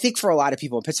 I think for a lot of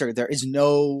people in Pittsburgh, there is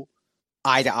no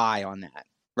eye to eye on that,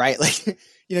 right?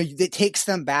 It takes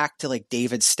them back to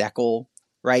David Steckel,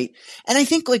 right? And I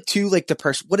think what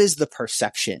is the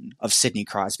perception of Sidney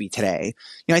Crosby today?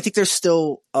 I think there's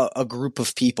still a group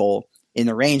of people in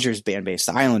the Rangers fan base,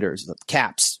 the Islanders, the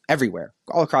Caps, everywhere,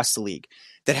 all across the league,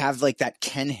 that have that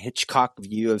Ken Hitchcock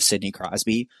view of Sidney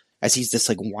Crosby as he's this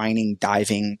whining,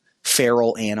 diving,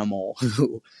 feral animal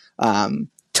who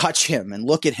touch him and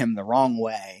look at him the wrong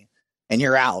way and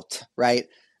you're out, right?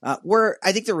 Where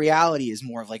I think the reality is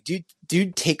more of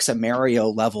dude takes a Mario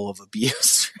level of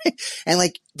abuse, right?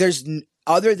 And there's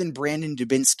other than Brandon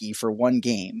Dubinsky for one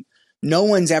game, no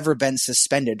one's ever been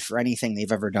suspended for anything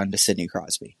they've ever done to Sidney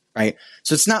Crosby, right?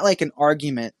 So it's not an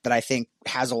argument that I think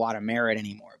has a lot of merit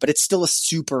anymore, but it's still a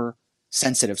super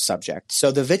sensitive subject.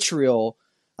 So the vitriol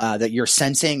that you're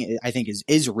sensing, I think,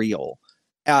 is real,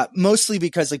 mostly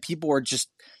because people are just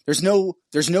there's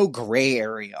no gray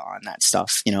area on that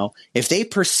stuff. If they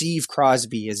perceive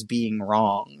Crosby as being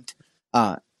wronged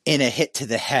in a hit to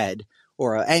the head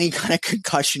or any kind of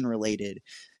concussion related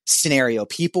scenario,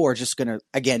 people are just going to,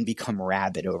 again, become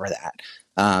rabid over that.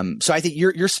 So I think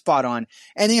you're spot on.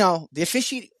 And, the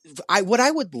officiating, what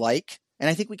I would like, and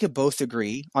I think we could both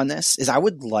agree on this, is I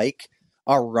would like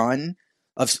a run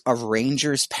of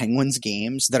Rangers Penguins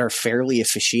games that are fairly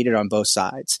officiated on both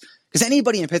sides. Because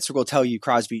anybody in Pittsburgh will tell you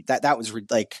Crosby, that was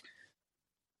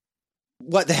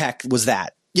what the heck was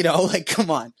that?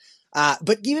 Come on.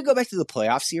 But even go back to the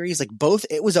playoff series,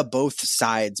 it was a both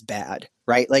sides bad,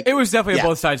 right? It was definitely a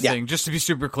both sides thing, just to be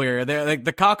super clear.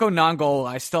 The Kakko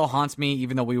non-goal still haunts me,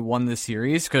 even though we won the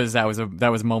series, because that was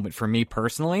a moment for me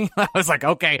personally. I was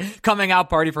okay, coming out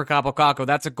party for Kakko,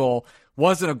 that's a goal.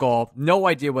 Wasn't a goal. No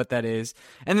idea what that is.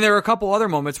 And then there were a couple other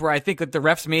moments where I think that the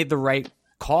refs made the right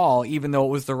call, even though it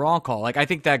was the wrong call. I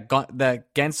think that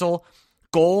Gensel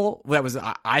goal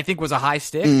I think was a high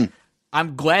stick.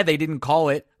 I'm glad they didn't call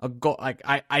it a goal.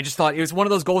 I just thought it was one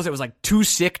of those goals that was too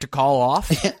sick to call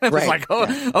off. It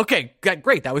was okay,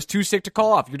 great. That was too sick to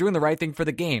call off. You're doing the right thing for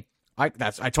the game. I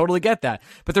totally get that.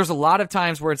 But there's a lot of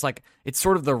times where it's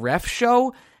sort of the ref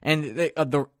show, and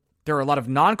there are a lot of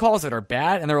non-calls that are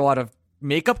bad, and there are a lot of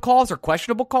makeup calls or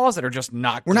questionable calls that are just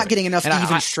not We're not getting enough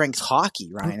even strength hockey,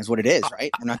 Ryan, is what it is,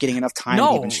 right? We're not getting enough time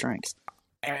to even strength.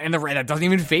 And that doesn't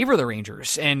even favor the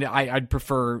Rangers. And I'd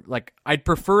prefer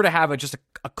to have just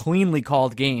a cleanly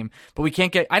called game. But we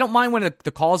can't I don't mind when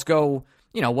the calls go,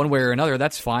 one way or another.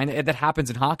 That's fine. That happens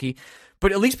in hockey.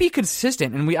 But at least be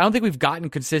consistent. And I don't think we've gotten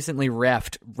consistently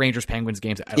reffed Rangers Penguins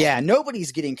games at all. Yeah,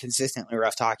 nobody's getting consistently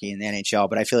reffed hockey in the NHL,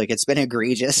 but I feel like it's been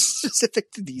egregious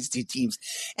specific to these two teams.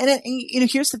 And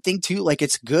here's the thing too,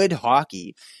 it's good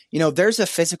hockey. There's a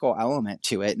physical element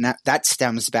to it, and that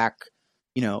stems back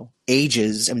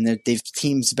ages. I mean,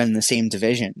 teams been in the same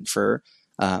division for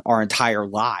our entire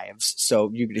lives.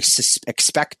 So you could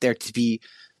expect there to be,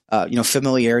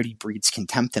 familiarity breeds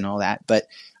contempt and all that. But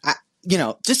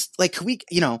just like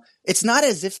it's not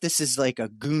as if this is like a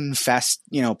goon fest,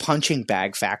 punching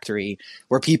bag factory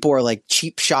where people are like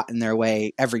cheap shotting their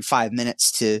way every 5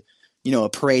 minutes to, a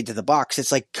parade to the box.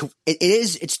 It's like,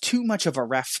 it's too much of a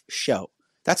ref show.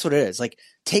 That's what it is. Like,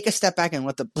 take a step back and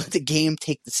let the game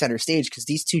take the center stage, because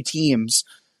these two teams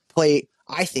play,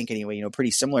 I think anyway, pretty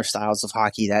similar styles of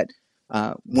hockey that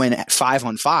when at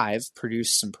 5-on-5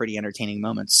 produce some pretty entertaining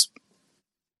moments.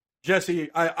 Jesse,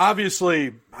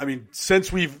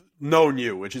 since we've known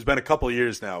you, which has been a couple of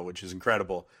years now, which is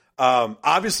incredible.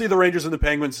 Obviously, the Rangers and the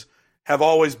Penguins have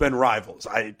always been rivals.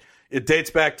 It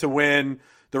dates back to when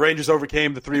the Rangers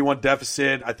overcame the 3-1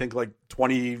 deficit. I think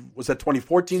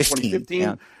 2014, 2015?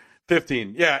 Yeah.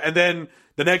 15, yeah. And then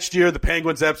the next year, the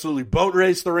Penguins absolutely boat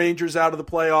raced the Rangers out of the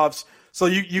playoffs. So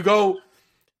you go,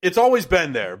 it's always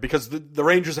been there because the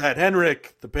Rangers had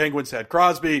Henrik, the Penguins had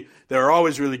Crosby. They were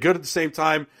always really good at the same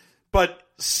time. But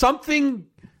something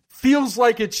feels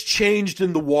like it's changed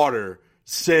in the water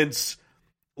since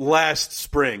last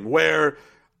spring, where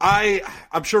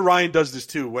I'm sure Ryan does this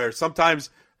too, where sometimes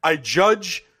I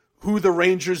judge who the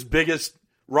Rangers' biggest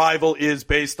rival is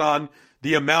based on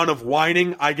the amount of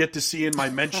whining I get to see in my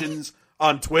mentions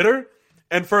on Twitter.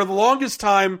 And for the longest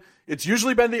time, it's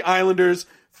usually been the Islanders.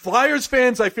 Flyers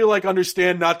fans, I feel like,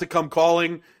 understand not to come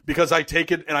calling because I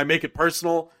take it and I make it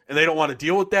personal and they don't want to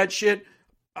deal with that shit.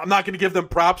 I'm not going to give them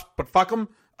props, but fuck them.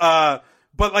 But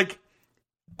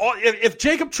if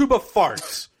Jacob Trouba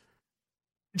farts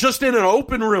just in an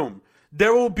open room,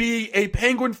 there will be a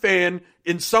Penguin fan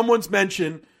in someone's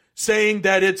mention saying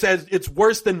that it's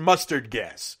worse than mustard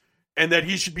gas and that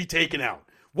he should be taken out.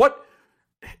 What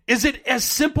is it as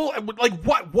simple? Like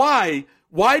what? Why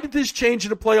did this change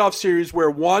in a playoff series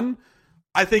where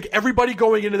I think everybody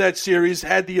going into that series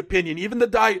had the opinion, even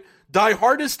the die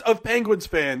hardest of Penguins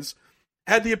fans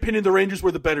had the opinion the Rangers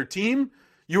were the better team.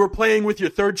 You were playing with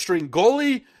your third string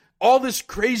goalie. All this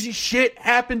crazy shit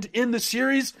happened in the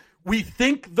series. We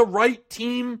think the right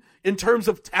team in terms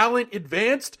of talent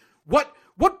advanced. What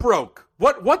broke?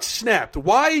 What snapped?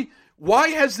 Why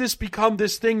has this become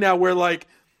this thing now where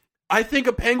I think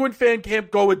a Penguin fan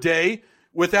can't go a day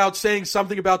without saying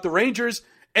something about the Rangers,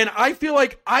 and I feel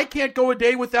like I can't go a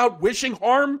day without wishing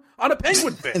harm on a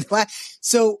Penguin fan.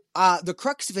 So the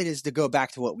crux of it is to go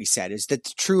back to what we said, is that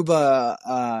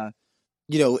Trouba,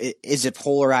 is a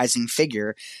polarizing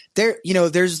figure. There's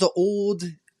the old,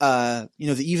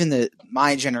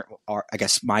 my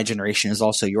generation is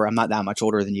also I'm not that much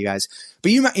older than you guys,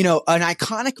 but an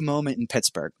iconic moment in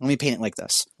Pittsburgh. Let me paint it like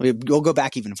this. We'll go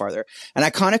back even farther. An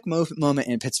iconic moment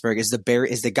in Pittsburgh is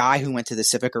the guy who went to the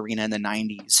Civic Arena in the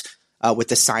 90s with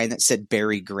the sign that said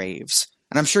Barry Graves.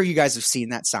 And I'm sure you guys have seen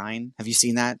that sign. Have you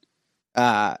seen that?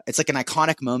 It's like an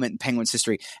iconic moment in Penguins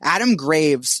history. Adam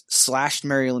Graves slashed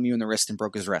Mario Lemieux in the wrist and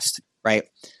broke his wrist, right?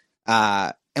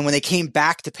 And when they came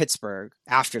back to Pittsburgh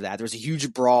after that, there was a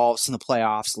huge brawl in the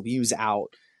playoffs. Lemieux's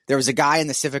out. There was a guy in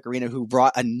the Civic Arena who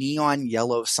brought a neon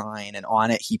yellow sign, and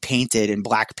on it he painted in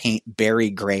black paint Barry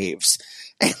Graves.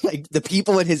 And the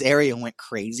people in his area went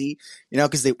crazy,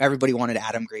 because everybody wanted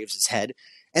Adam Graves' head.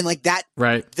 And that,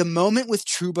 right. The moment with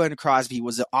Trouba and Crosby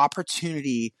was an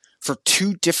opportunity for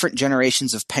two different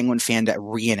generations of Penguin fan to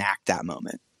reenact that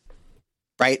moment,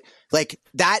 right?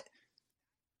 That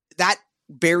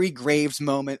Barry Graves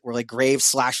moment where Graves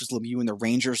slashes Lemieux and the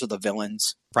Rangers are the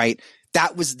villains, right?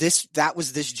 That was this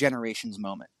generation's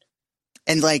moment.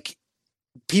 And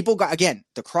people got, again,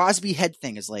 the Crosby head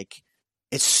thing is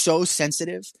it's so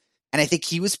sensitive. And I think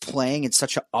he was playing in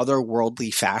such an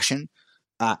otherworldly fashion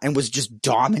and was just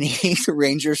dominating the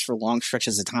Rangers for long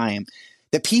stretches of time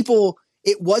that people,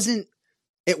 it wasn't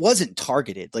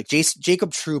targeted.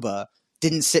 Jacob Trouba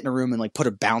didn't sit in a room and put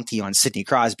a bounty on Sidney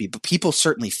Crosby, but people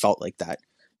certainly felt like that.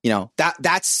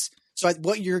 That's so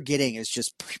what you're getting is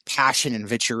just passion and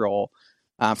vitriol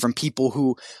from people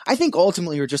who I think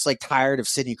ultimately are just tired of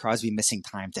Sidney Crosby missing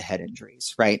time to head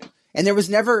injuries, right? And there was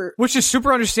never, which is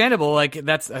super understandable.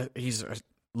 That's he's a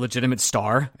legitimate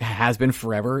star, has been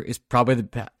forever. Is probably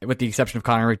with the exception of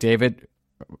Connor McDavid,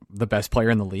 the best player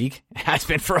in the league, has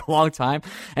been for a long time.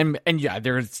 And yeah,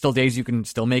 there are still days you can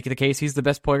still make the case he's the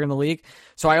best player in the league.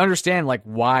 So I understand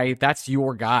why that's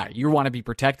your guy. You want to be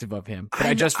protective of him. But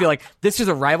I just feel like this is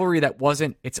a rivalry that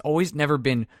it's always never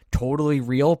been totally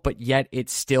real, but yet it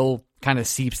still kind of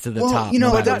seeps to the top.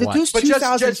 Those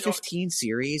 2015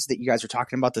 series that you guys were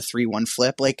talking about, the 3-1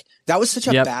 flip, that was such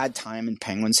a bad time in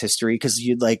Penguins history because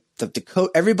you'd the coach,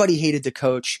 everybody hated the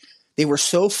coach. They were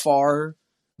so far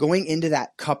going into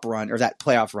that cup run or that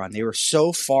playoff run, they were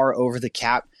so far over the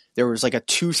cap. There was like a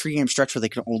 2-3 game stretch where they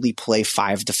could only play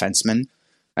 5 defensemen.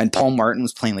 And Paul Martin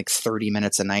was playing like 30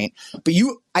 minutes a night. But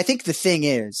I think the thing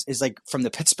is like from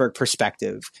the Pittsburgh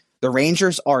perspective, the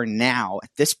Rangers are now at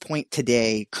this point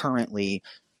today, currently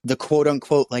the quote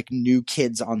unquote, like new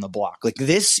kids on the block. Like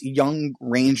this young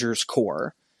Rangers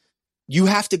core, you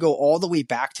have to go all the way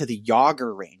back to the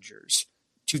Yager Rangers,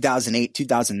 2008,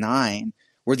 2009,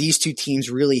 where these two teams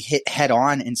really hit head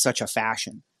on in such a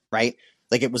fashion, right?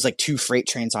 Like it was like 2 freight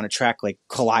trains on a track, like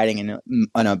colliding in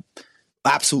a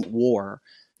absolute war.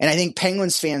 And I think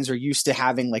Penguins fans are used to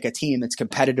having like a team that's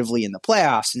competitively in the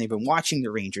playoffs, and they've been watching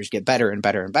the Rangers get better and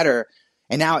better and better.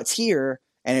 And now it's here,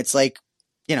 and it's like,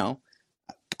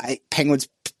 Penguins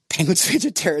fans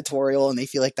are territorial, and they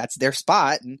feel like that's their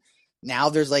spot. And now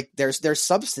there's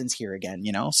substance here again,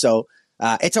 So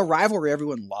it's a rivalry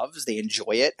everyone loves. They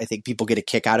enjoy it. I think people get a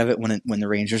kick out of it when the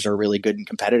Rangers are really good and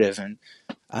competitive. And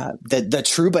the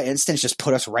Trouba instance just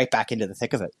put us right back into the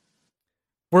thick of it.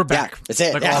 We're back. Yeah, that's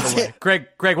it. Like yeah, all the way.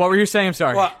 Greg, what were you saying? I'm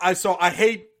sorry. Well, I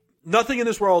hate nothing in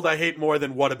this world. I hate more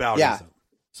than whataboutism. Yeah.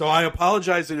 So I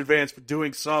apologize in advance for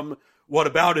doing some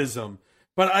whataboutism.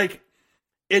 But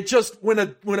it just when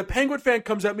a Penguin fan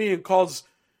comes at me and calls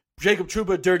Jacob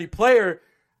Trouba a dirty player,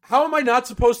 how am I not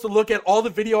supposed to look at all the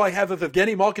video I have of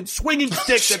Evgeny Malkin swinging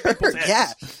sticks at people's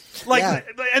heads? Yeah.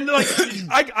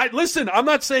 I listen. I'm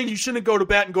not saying you shouldn't go to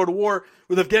bat and go to war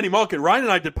with Evgeny Malkin. Ryan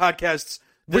and I did podcasts.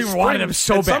 We wanted him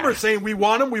so bad. Some are saying we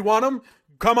want him.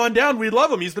 Come on down. We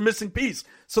love him. He's the missing piece.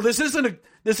 So this isn't me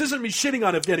shitting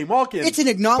on Evgeny Malkin. It's an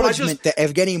acknowledgement that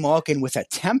Evgeny Malkin with a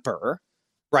temper,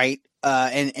 right?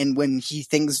 And when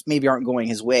things maybe aren't going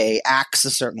his way, acts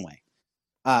a certain way.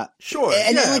 Sure.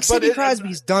 And like Sidney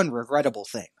Crosby's done regrettable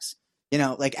things.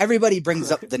 Like everybody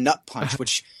brings up the nut punch,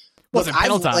 which I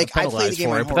play the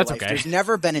game my whole life. Okay. There's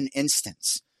never been an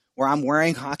instance where I'm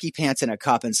wearing hockey pants and a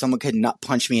cup and someone could nut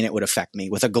punch me and it would affect me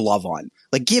with a glove on.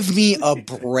 Like, give me a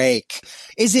break.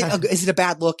 Is it a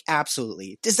bad look?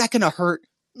 Absolutely. Is that going to hurt?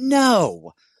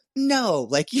 No.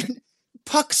 Like,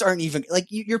 pucks aren't even like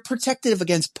you're protective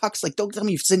against pucks. Like, don't tell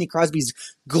me Sidney Crosby's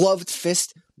gloved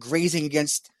fist grazing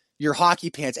against your hockey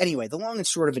pants. Anyway, the long and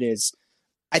short of it is,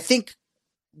 I think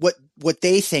what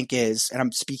they think is, and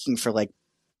I'm speaking for like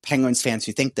Penguins fans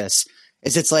who think this,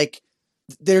 is it's like,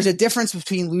 there's a difference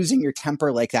between losing your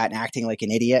temper like that and acting like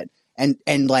an idiot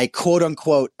and like quote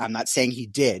unquote, I'm not saying he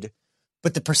did,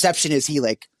 but the perception is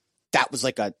that was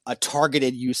like a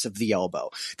targeted use of the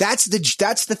elbow. That's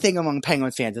the thing among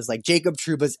Penguin fans is like Jacob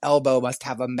Trouba's elbow must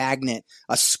have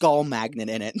a skull magnet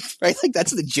in it, right? Like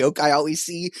that's the joke I always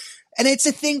see. And it's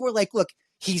a thing where like, look,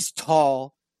 he's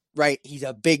tall, right? He's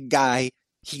a big guy.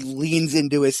 He leans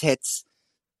into his hits.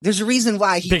 There's a reason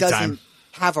why he doesn't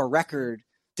have a record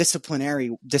disciplinary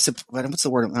wise.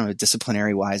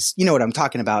 You know what I'm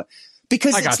talking about.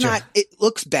 Because it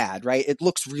looks bad, right? It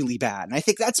looks really bad. And I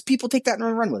think people take that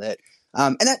and run with it.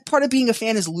 And that part of being a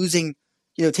fan is losing,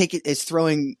 is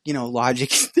throwing,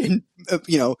 logic and,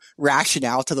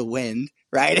 rationale to the wind,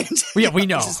 right? And, yeah, we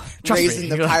know. Raising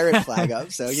the pirate flag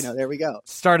up. So, there we go.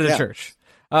 Started the church.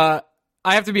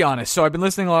 I have to be honest. So I've been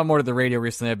listening a lot more to the radio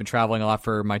recently. I've been traveling a lot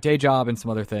for my day job and some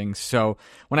other things. So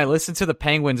when I listened to the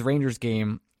Penguins-Rangers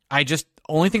game,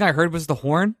 only thing I heard was the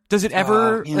horn. Does it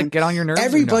ever get on your nerves?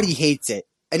 Everybody hates it.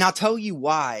 And I'll tell you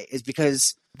why is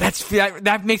because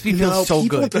that makes me feel so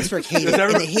people good. In Pittsburgh hate it,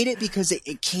 and they hate it because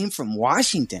it came from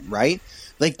Washington, right?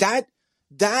 Like that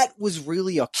was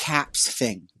really a Caps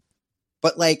thing.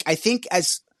 But like I think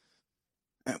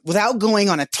without going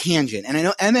on a tangent, and I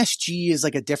know MSG is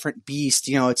like a different beast,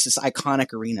 it's this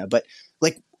iconic arena, but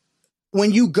like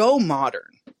when you go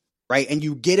modern, right, and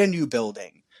you get a new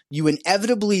building, you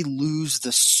inevitably lose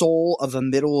the soul of the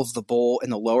middle of the bowl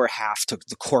and the lower half to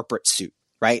the corporate suit,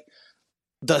 right?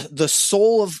 The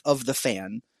soul of the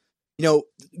fan,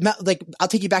 like I'll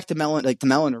take you back to the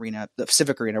Mellon Arena, the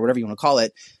Civic Arena, whatever you want to call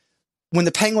it. When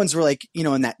the Penguins were like,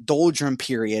 in that doldrum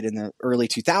period in the early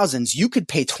 2000s, you could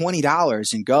pay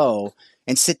 $20 and go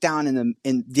and sit down and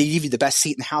they give you the best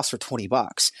seat in the house for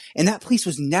 $20. And that place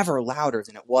was never louder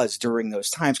than it was during those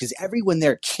times because everyone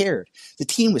there cared. The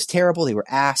team was terrible. They were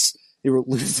ass. They were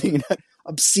losing an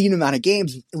obscene amount of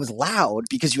games. It was loud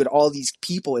because you had all these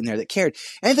people in there that cared.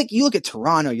 And I think you look at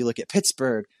Toronto, you look at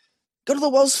Pittsburgh, go to the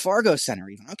Wells Fargo Center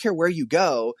even. I don't care where you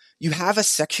go. You have a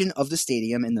section of the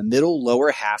stadium in the middle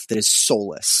lower half that is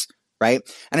soulless, right?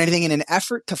 And I think in an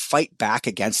effort to fight back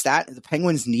against that, the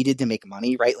Penguins needed to make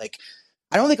money, right? Like,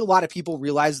 I don't think a lot of people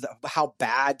realize how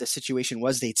bad the situation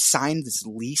was. They'd signed this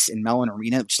lease in Mellon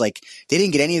Arena, which like they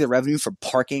didn't get any of the revenue from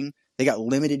parking. They got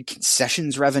limited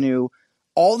concessions revenue.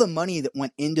 all the money that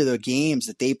went into the games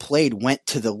that they played went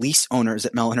to the lease owners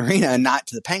at Mellon Arena and not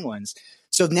to the Penguins.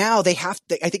 So now I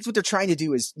think what they're trying to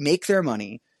do is make their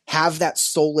money, have that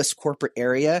soulless corporate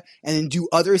area, and then do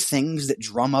other things that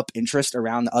drum up interest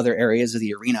around the other areas of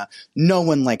the arena. No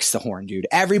one likes the horn, dude.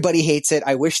 Everybody hates it.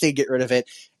 I wish they'd get rid of it.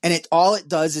 And all it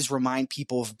does is remind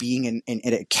people of being in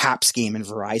a Caps game in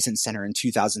Verizon Center in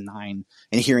 2009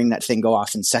 and hearing that thing go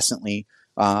off incessantly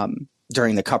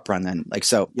during the Cup run then. Like,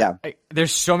 so, yeah.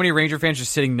 There's so many Ranger fans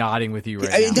just sitting nodding with you right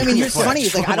now. I mean, it's funny.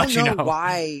 It's like, I don't know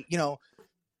why,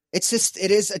 it's just,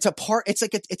 it's a part, I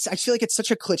feel like it's such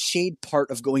a cliched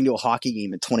part of going to a hockey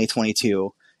game in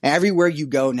 2022. And everywhere you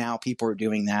go now, people are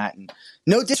doing that. And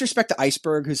no disrespect to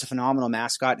Iceberg, who's a phenomenal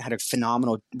mascot and had a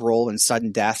phenomenal role in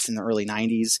sudden death in the early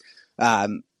 90s.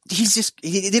 He's just,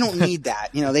 they don't need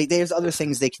that. There's other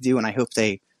things they could do, and I hope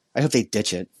they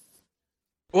ditch it.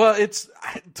 Well,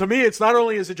 to me, it's not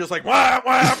only is it just like whap,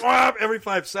 whap, whap every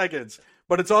 5 seconds,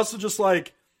 but it's also just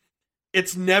like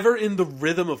it's never in the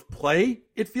rhythm of play.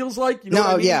 It feels like, what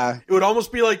I mean? Yeah. It would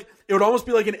almost be like an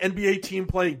NBA team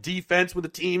playing defense when the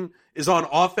team is on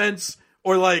offense,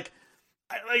 or like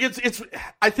it's.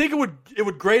 I think it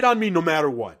would grate on me no matter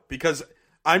what, because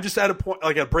I'm just at a point,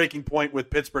 like a breaking point with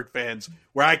Pittsburgh fans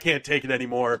where I can't take it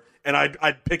anymore, and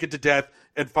I'd pick it to death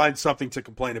and find something to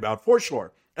complain about for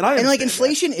sure. And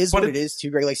inflation is what it is too,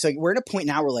 Greg. Like, so we're at a point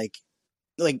now where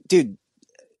like, dude,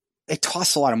 it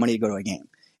costs a lot of money to go to a game,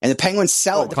 and the Penguins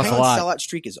sellout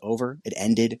streak is over. It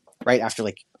ended right after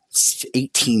like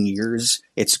 18 years.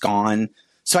 It's gone.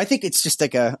 So I think it's just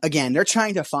like again, they're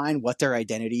trying to find what their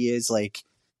identity is like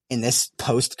in this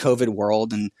post-COVID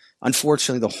world, and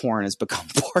unfortunately, the horn has become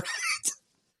part of it.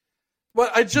 Well,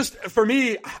 for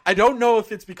me, I don't know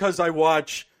if it's because I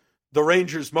watch the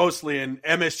Rangers mostly and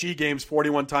MSG games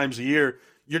 41 times a year.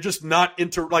 You're just not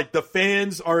the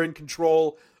fans are in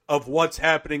control of what's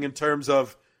happening in terms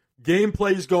of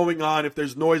gameplays going on. If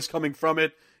there's noise coming from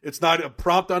it, it's not a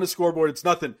prompt on a scoreboard. It's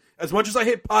nothing. As much as I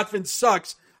hate Potvin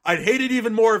sucks, I'd hate it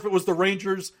even more if it was the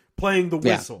Rangers playing the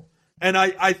whistle. Yeah.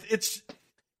 And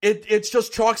it's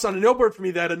just chalks on a no-board for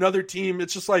me that another team,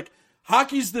 it's just like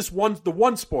hockey's the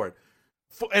one sport.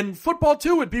 And football,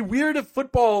 too. It'd be weird if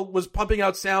football was pumping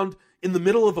out sound in the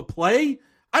middle of a play.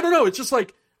 I don't know. It's just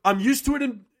like I'm used to it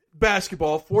in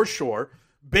basketball, for sure.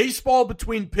 Baseball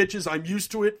between pitches, I'm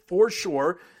used to it, for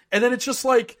sure. And then it's just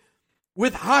like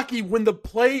with hockey, when the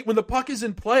puck is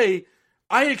in play,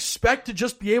 I expect to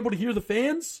just be able to hear the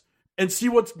fans and see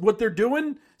what they're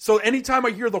doing. So anytime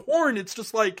I hear the horn, it's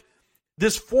just like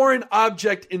this foreign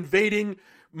object invading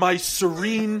my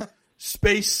serene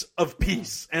space of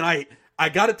peace. And I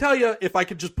got to tell you, if I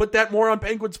could just put that more on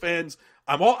Penguins fans,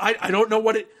 I don't know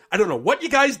what you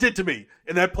guys did to me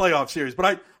in that playoff series.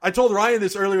 But I told Ryan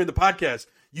this earlier in the podcast.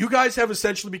 You guys have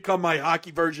essentially become my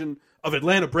hockey version of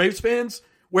Atlanta Braves fans,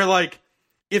 where like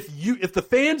if the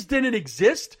fans didn't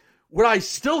exist, would I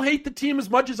still hate the team as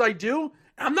much as I do?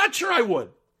 I'm not sure I would.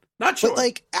 Not sure. But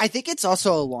like, I think it's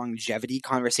also a longevity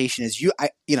conversation.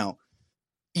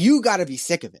 You got to be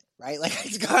sick of it, right? Like,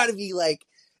 it's got to be like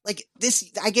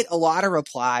this. I get a lot of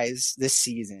replies this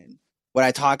season when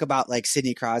I talk about like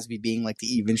Sidney Crosby being like the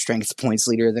even strength points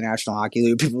leader of the National Hockey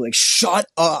League. People are like, shut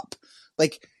up.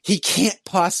 Like, he can't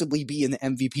possibly be in the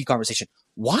MVP conversation.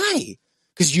 Why?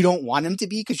 Because you don't want him to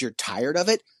be because you're tired of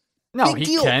it? No, Big he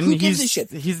deal. can. Who gives a shit?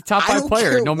 He's a top 5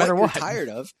 player, no matter what. You're tired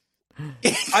of.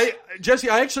 Jesse,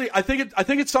 I think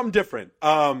it's something different.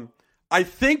 I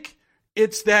think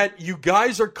it's that you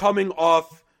guys are coming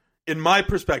off, in my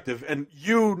perspective, and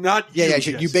you, not you,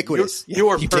 Jesse, ubiquitous. You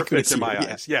are perfect in my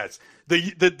eyes. Yes,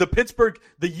 the Pittsburgh,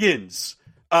 the Yins.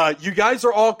 You guys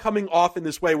are all coming off in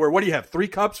this way where, what do you have, 3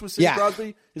 cups with Sidney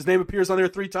Crosby? His name appears on there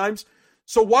 3 times.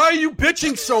 So why are you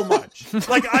bitching so much?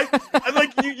 Like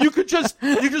you could just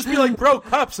be like, bro,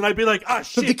 cups, and I'd be like,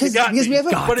 shit, because me. We have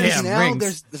a goddamn now rings.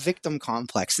 There's the victim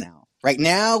complex now. Right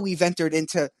now we've entered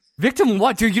into victim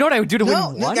what, dude? You know what I would do to win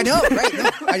one? I know, right? No,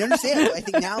 I understand. I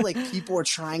think now like people are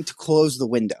trying to close the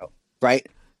window, right?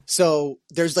 So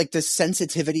there's like this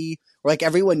sensitivity where like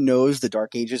everyone knows the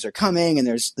dark ages are coming, and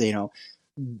there's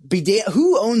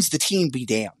who owns the team, be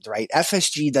damned, right?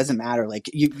 FSG doesn't matter. Like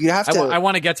you have to. I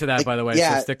want to get to that, like, by the way.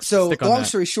 Yeah. So stick on long that.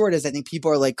 story short is I think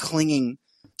people are like clinging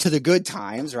to the good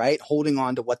times, right? Holding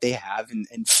on to what they have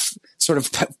and sort of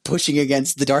pushing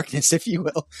against the darkness, if you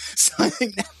will. So I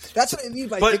think that's what I mean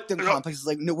by victim complex. Is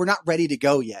like, no, we're not ready to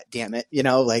go yet. Damn it,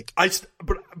 like I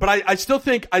still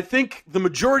think the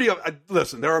majority of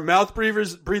listen. There are mouth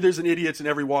breathers and idiots in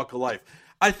every walk of life.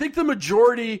 I think the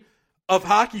majority of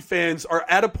hockey fans are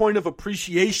at a point of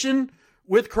appreciation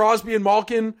with Crosby and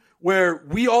Malkin where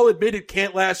we all admit it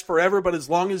can't last forever, but as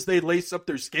long as they lace up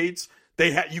their skates,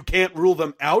 you can't rule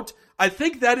them out. I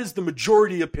think that is the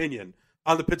majority opinion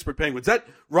on the Pittsburgh Penguins. That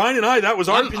Ryan and I, that was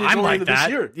our opinion going into this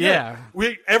year. Yeah.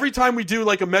 Every time we do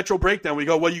like a Metro breakdown, we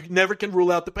go, well, you never can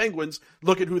rule out the Penguins.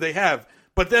 Look at who they have.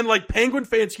 But then, like, Penguin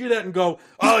fans hear that and go,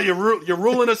 "Oh, you're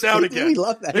ruling us out again." We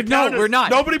love that. No, we're not.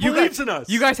 Nobody believes in us.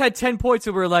 You guys had 10 points,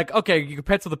 and we were like, "Okay, you can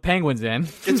pencil the Penguins in."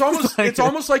 It's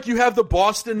almost like you have the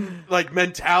Boston like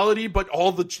mentality, but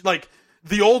all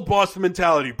the old Boston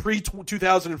mentality pre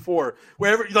 2004,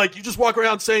 wherever like you just walk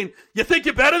around saying, "You think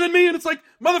you're better than me," and it's like,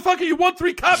 "Motherfucker, you won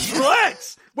 3 cups.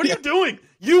 Relax. What are you doing?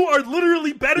 You are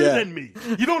literally better than me.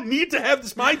 You don't need to have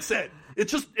this mindset."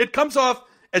 It comes off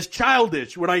as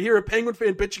childish when I hear a Penguin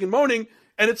fan bitching and moaning,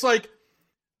 and it's like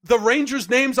the Rangers'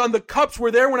 names on the cups were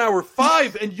there when I was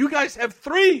 5, and you guys have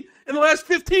 3 in the last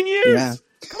 15 years. Yeah.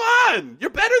 Come on, you're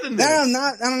better than this. I don't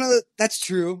know that that's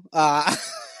true. I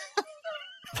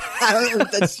don't know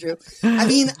if that's true. I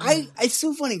mean, it's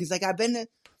so funny because like I am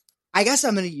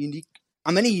in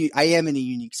a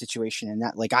unique situation in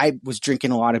that like I was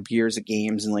drinking a lot of beers at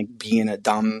games and like being a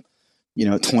dumb,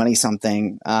 20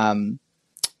 something, and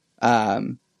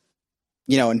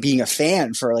being a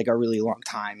fan for like a really long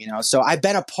time, so I've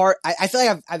been a part, I feel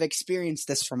like I've experienced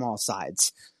this from all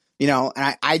sides, and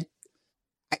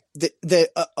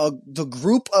the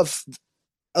group of,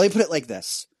 let me put it like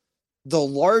this, the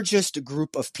largest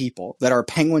group of people that are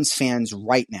Penguins fans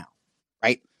right now,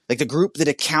 right? Like the group that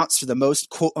accounts for the most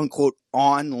quote unquote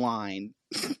online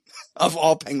of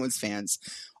all Penguins fans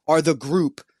are the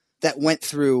group that went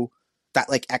through that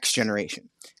like X generation.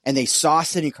 And they saw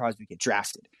Sidney Crosby get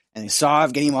drafted, and they saw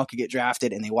Evgeny Malkin get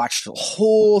drafted, and they watched the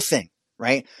whole thing,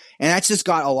 right? And that's just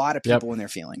got a lot of people in their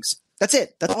feelings. That's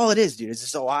it. That's all it is, dude. It's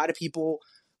just a lot of people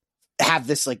have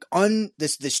this like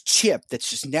this chip that's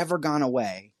just never gone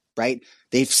away, right?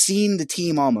 They've seen the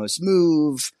team almost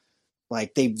move.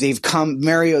 Like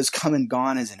Mario's come and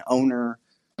gone as an owner.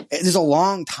 There's a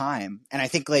long time, and I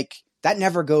think like that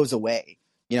never goes away.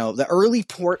 The early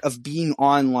port of being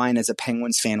online as a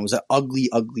Penguins fan was an ugly,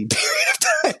 ugly period of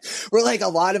time where like a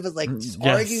lot of us like just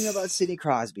arguing about Sidney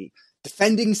Crosby,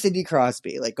 defending Sidney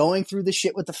Crosby, like going through the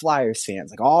shit with the Flyers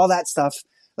fans, like all that stuff.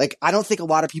 Like, I don't think a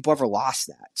lot of people ever lost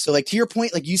that. So like, to your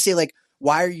point, like you say, like,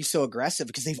 why are you so aggressive?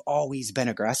 Because they've always been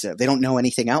aggressive. They don't know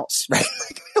anything else, right?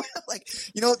 Like,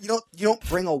 you don't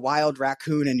bring a wild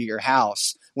raccoon into your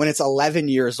house when it's 11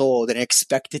 years old and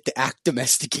expect it to act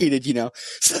domesticated,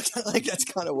 So like that's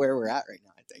kind of where we're at right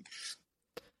now, I think.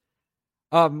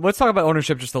 Let's talk about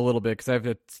ownership just a little bit because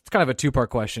it's kind of a 2-part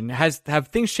question. Have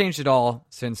things changed at all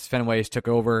since Fenway's took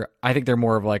over? I think they're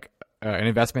more of like an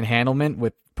investment handlement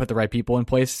with put the right people in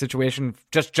place situation,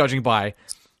 just judging by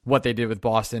what they did with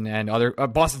Boston and other.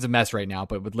 Boston's a mess right now,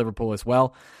 but with Liverpool as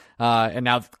well. And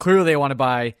now clearly they want to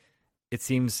buy, it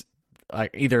seems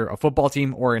like either a football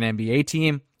team or an NBA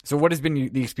team. So what has been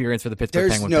the experience for the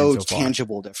Pittsburgh Penguins? There's no so far?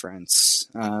 tangible difference.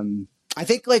 I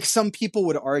think like some people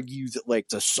would argue that like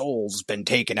the soul's been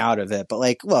taken out of it, but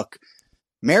like, look,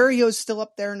 Mario's still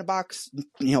up there in the box,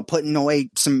 putting away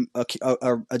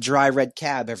a dry red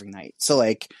cab every night. So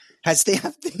like, have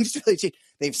things really changed?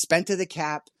 They've spent to the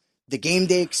cap. The game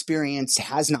day experience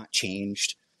has not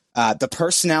changed. The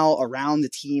personnel around the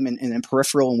team and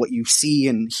peripheral and what you see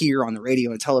and hear on the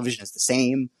radio and television is the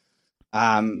same.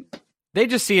 They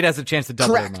just see it as a chance to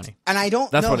double their money. And I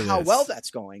don't know how well that's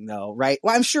going, though, right?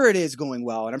 Well, I'm sure it is going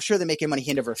well, and I'm sure they're making money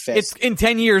hand over fist. It's in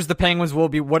 10 years, the Penguins will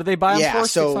be, what do they buy them for?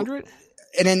 600?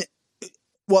 And then,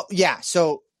 well, yeah.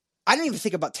 So I didn't even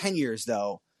think about 10 years,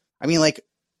 though. I mean, like,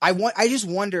 I just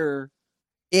wonder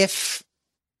if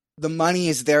the money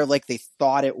is there like they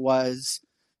thought it was.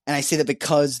 And I say that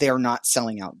because they are not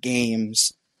selling out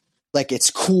games, like it's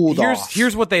cooled off.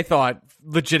 Here's what they thought.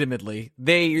 Legitimately,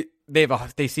 they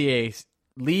see a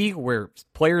league where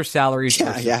players' salaries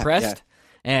are suppressed,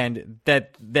 and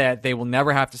that they will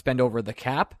never have to spend over the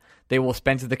cap. They will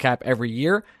spend to the cap every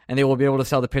year, and they will be able to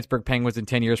sell the Pittsburgh Penguins in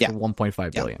 10 years for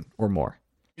 $1.5 billion or more.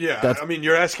 Yeah, I mean,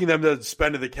 you're asking them to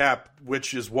spend to the cap,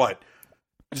 which is what?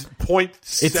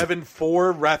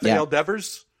 0.74 Rafael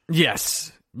Devers?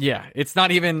 Yes. Yeah, it's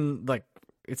not even like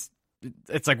it's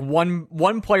like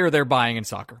one player they're buying in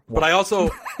soccer. But I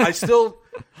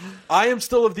am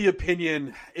still of the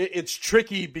opinion it's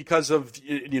tricky because of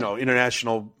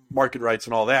international market rights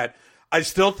and all that. I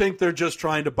still think they're just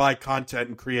trying to buy content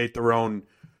and create their own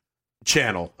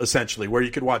channel, essentially, where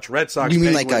you could watch Red Sox. You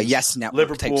mean Penguins, like a Yes Network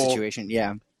Liverpool type situation?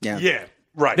 Yeah,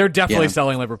 right. They're definitely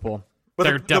selling Liverpool. But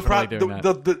they're definitely doing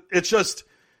that. It's just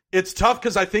it's tough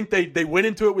because I think they went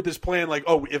into it with this plan like,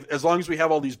 oh, as long as we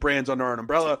have all these brands under our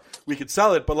umbrella, we could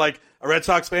sell it. But like a Red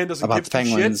Sox fan doesn't give two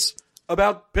shits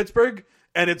about Pittsburgh,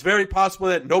 and it's very possible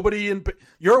that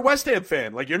you're a West Ham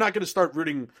fan. Like, you're not going to start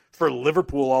rooting for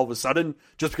Liverpool all of a sudden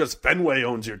just because Fenway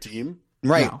owns your team.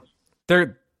 Right. No.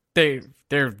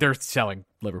 They're selling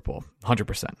Liverpool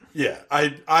 100%. Yeah.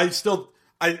 I've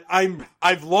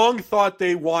long thought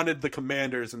they wanted the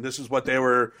Commanders, and this is what they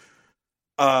were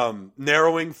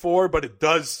narrowing for, but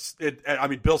I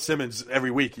mean, Bill Simmons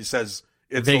every week he says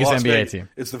it's Vegas NBA team.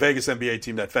 It's the Vegas NBA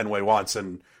team that Fenway wants,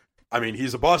 and I mean,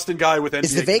 he's a Boston guy with NBA.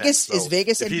 Is Vegas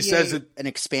if NBA he says an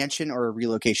expansion or a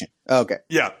relocation? Oh, okay.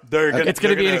 Yeah, it's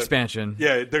going to be an expansion.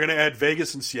 Yeah, they're going to add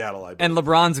Vegas and Seattle, I believe. And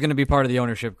LeBron's going to be part of the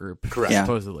ownership group, correct?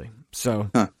 Supposedly. So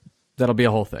that'll be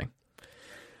a whole thing.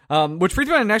 Which brings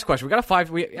me to the next question. We got a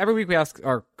 5. Every week we ask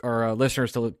our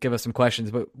listeners to give us some questions,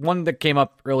 but one that came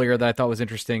up earlier that I thought was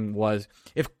interesting was,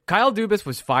 if Kyle Dubas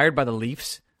was fired by the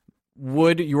Leafs,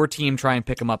 would your team try and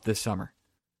pick him up this summer?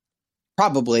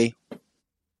 Probably.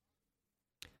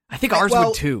 I think ours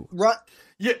would too.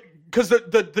 Yeah, because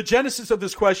the genesis of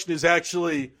this question is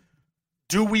actually,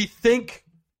 do we think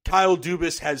Kyle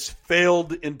Dubas has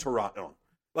failed in Toronto?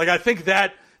 Like, I think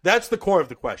that's the core of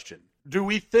the question. Do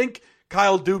we think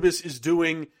Kyle Dubas is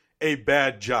doing a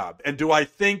bad job? And do I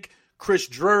think Chris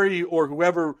Drury or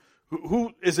whoever,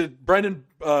 who is it, Brendan,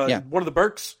 one of the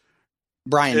Burks?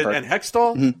 Brian Burke. And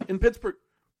Hextall in Pittsburgh?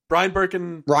 Brian Burke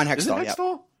and Ron Hextall, is it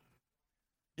Hextall?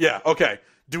 Yeah, okay.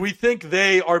 Do we think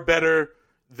they are better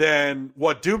than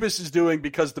what Dubas is doing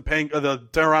because the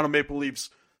Toronto Maple Leafs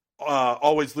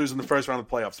always lose in the first round of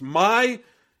the playoffs? My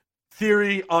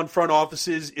theory on front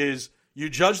offices is you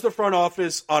judge the front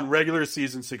office on regular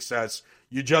season success.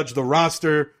 You judge the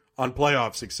roster on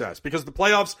playoff success, because the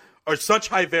playoffs are such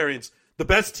high variance. The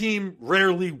best team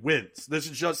rarely wins. This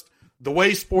is just the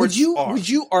way sports are. Would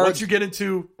you argue? Once you get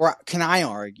into, or can I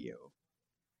argue?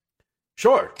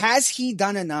 Sure. Has he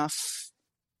done enough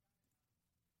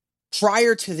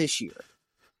prior to this year?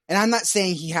 And I'm not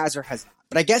saying he has or has not,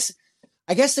 but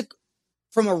I guess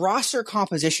from a roster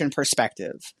composition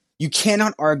perspective, you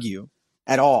cannot argue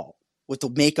at all with the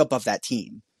makeup of that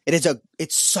team.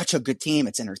 It's such a good team.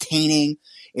 It's entertaining.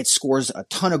 It scores a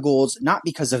ton of goals, not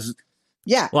because of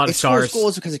a lot of stars. Scores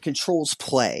goals because it controls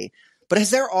play. But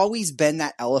has there always been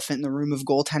that elephant in the room of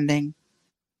goaltending?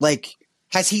 Like,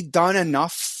 has he done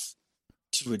enough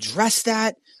to address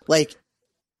that? Like,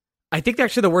 I think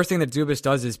actually the worst thing that Dubas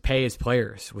does is pay his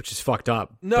players, which is fucked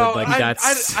up. No, but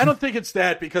I don't think it's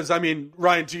that, because, I mean,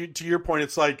 Ryan, to your point,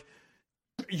 it's like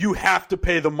you have to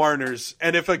pay the Marners.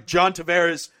 And if John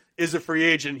Tavares is a free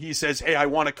agent, he says, hey, I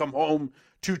want to come home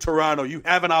to Toronto, you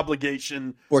have an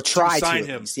obligation or try to sign to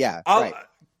him. Least. Yeah, right.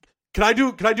 Can I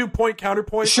do point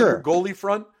counterpoint sure. on your goalie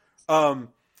front?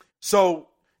 So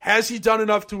has he done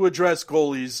enough to address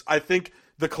goalies? I think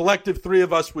the collective three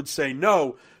of us would say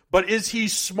no. But is he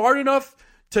smart enough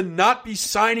to not be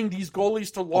signing these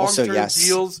goalies to long-term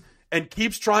deals and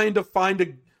keeps trying to find a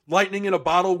lightning in a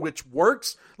bottle which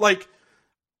works? Like,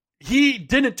 he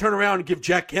didn't turn around and give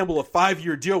Jack Campbell a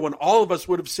 5-year deal when all of us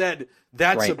would have said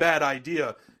that's a bad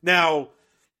idea. Now,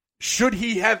 should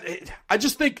he have – I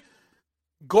just think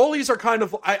goalies are kind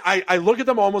of – I look at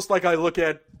them almost like I look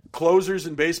at closers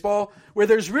in baseball, where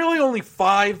there's really only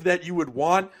 5 that you would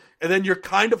want, and then you're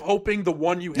kind of hoping the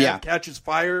one you have catches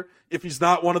fire if he's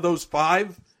not one of those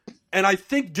 5. And I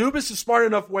think Dubas is smart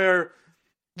enough where,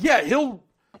 he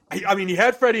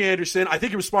had Freddie Anderson. I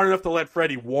think he was smart enough to let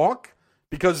Freddie walk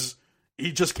because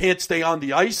he just can't stay on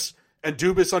the ice. And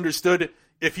Dubas understood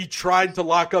if he tried to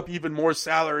lock up even more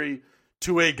salary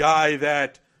to a guy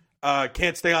that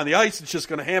can't stay on the ice, it's just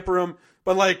going to hamper him.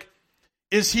 But, like,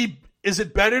 is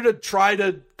it better to try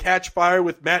to catch fire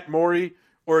with Matt Morey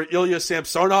or Ilya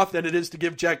Samsonov than it is to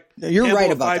give Jack Campbell right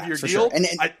a about 5-year that, for deal? sure.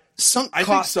 And sunk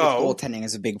cost of goaltending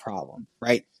is a big problem,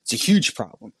 right? It's a huge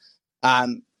problem.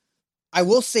 I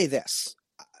will say this.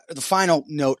 The final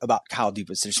note about Kyle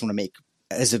Dubas, I just want to make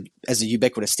as a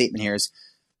ubiquitous statement here is,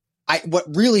 what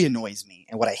really annoys me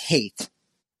and what I hate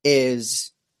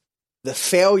is the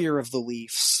failure of the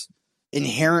Leafs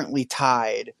inherently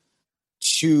tied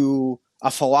to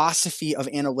a philosophy of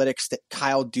analytics that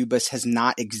Kyle Dubas has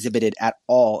not exhibited at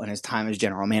all in his time as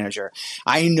general manager.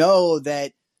 I know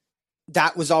that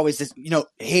was always this,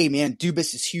 hey man,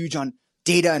 Dubas is huge on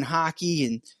data and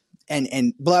hockey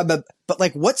and blah, blah, but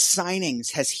like, what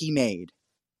signings has he made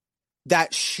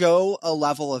that show a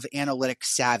level of analytic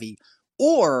savvy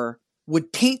or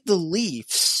would paint the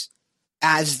Leafs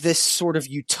as this sort of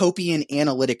utopian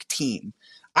analytic team?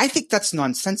 I think that's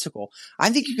nonsensical. I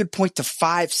think you could point to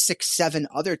 5, 6, 7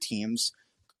 other teams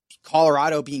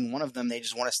Colorado being one of them, they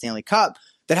just won a Stanley Cup,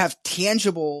 that have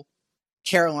tangible,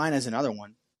 Carolina's another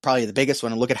one, probably the biggest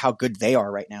one, and look at how good they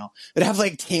are right now, that have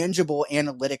like tangible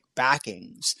analytic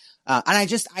backings. And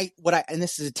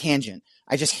this is a tangent,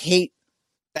 I just hate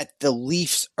that the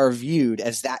Leafs are viewed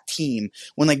as that team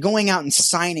when like going out and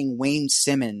signing Wayne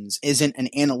Simmons isn't an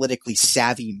analytically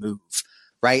savvy move,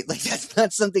 right? Like that's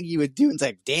not something you would do. It's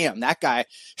like, damn, that guy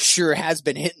sure has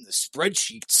been hitting the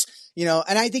spreadsheets, you know?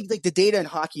 And I think like the data and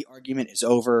hockey argument is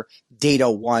over.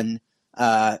 Data won.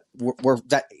 We're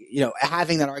that, you know,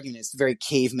 having that argument is very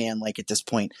caveman like at this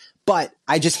point, but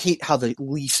I just hate how the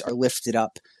Leafs are lifted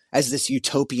up as this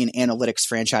utopian analytics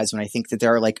franchise when I think that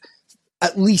there are like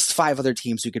at least 5 other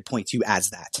teams we could point to as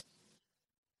that.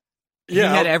 Yeah,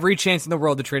 he had every chance in the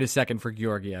world to trade a second for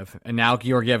Georgiev, and now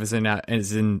Georgiev is in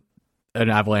an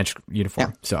Avalanche uniform.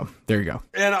 Yeah. So there you go.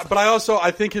 And but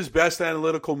I think his best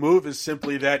analytical move is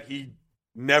simply that he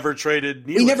never traded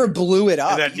Nylander. He never blew it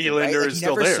up. And that Nylander is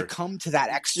still there. He never succumbed to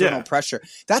that external pressure.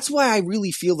 That's why I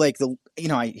really feel like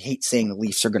I hate saying the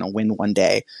Leafs are going to win one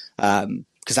day.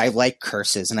 Because I like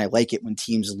curses and I like it when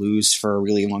teams lose for a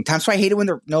really long time. So I hate it when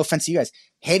no offense to you guys,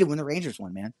 hated when the Rangers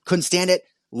won, man. Couldn't stand it.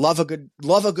 Love a good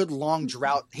long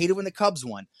drought. Hated when the Cubs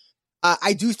won.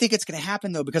 I do think it's going to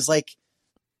happen though, because like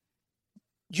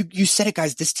you said it,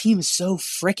 guys, this team is so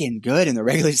freaking good in the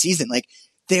regular season. Like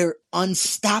they're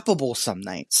unstoppable some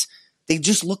nights. They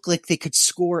just look like they could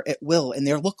score at will. And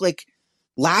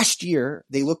last year,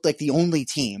 they looked like the only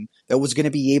team that was going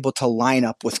to be able to line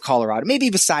up with Colorado. Maybe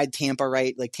beside Tampa,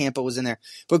 right? Like Tampa was in there,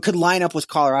 but could line up with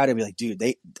Colorado and be like, dude,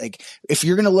 if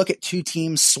you're going to look at 2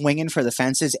 teams swinging for the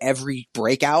fences every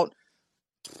breakout,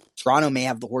 Toronto may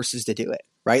have the horses to do it,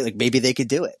 right? Like maybe they could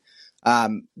do it.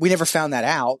 We never found that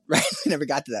out, right? We never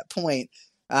got to that point.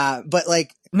 But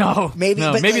like,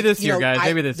 maybe this year, guys.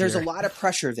 Maybe this year. There's a lot of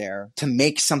pressure there to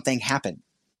make something happen,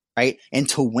 right? And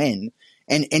to win.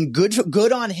 And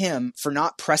good on him for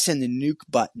not pressing the nuke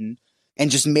button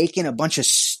and just making a bunch of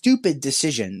stupid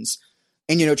decisions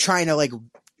and, you know, trying to like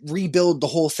rebuild the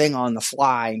whole thing on the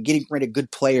fly and getting rid of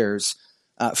good players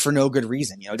for no good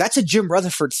reason. You know, that's a Jim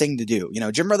Rutherford thing to do. You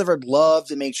know, Jim Rutherford loved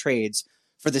to make trades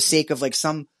for the sake of like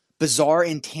some bizarre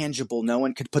intangible no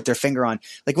one could put their finger on.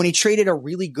 Like when he traded a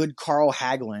really good Carl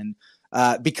Hagelin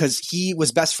because he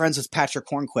was best friends with Patrick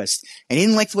Hornquist and he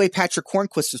didn't like the way Patrick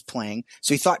Hornquist was playing.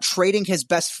 So he thought trading his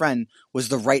best friend was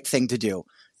the right thing to do.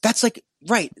 That's like,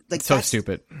 right. Like so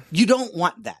stupid. You don't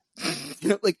want that. You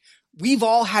know, like we've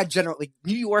all had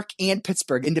New York and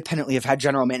Pittsburgh independently have had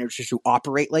general managers who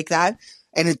operate like that.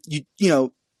 And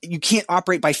you can't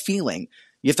operate by feeling.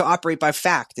 You have to operate by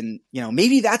fact. And, you know,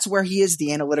 maybe that's where he is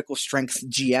the analytical strength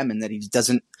GM and that he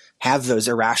doesn't have those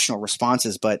irrational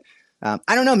responses. But I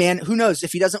don't know, man. Who knows?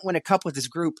 If he doesn't win a cup with this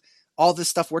group, all this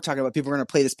stuff we're talking about, people are going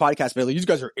to play this podcast, but like, these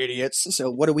guys are idiots.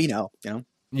 So what do we know? You know?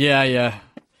 Yeah.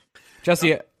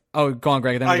 Jesse, go on,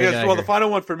 Greg. I guess, the final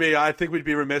one for me, I think we'd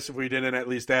be remiss if we didn't at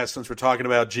least ask, since we're talking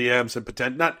about GMs and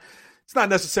it's not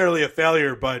necessarily a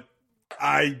failure, but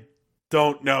I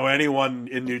don't know anyone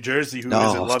in New Jersey who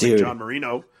isn't loving John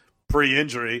Marino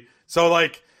pre-injury. So,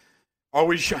 like, are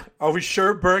we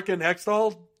sure Burke and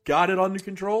Hextall got it under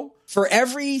control? For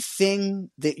everything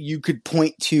that you could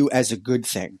point to as a good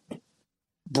thing,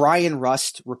 Brian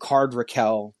Rust, Ricard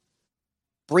Raquel,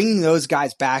 bringing those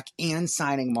guys back and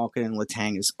signing Malkin and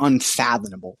Letang is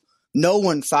unfathomable. No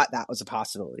one thought that was a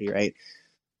possibility, right?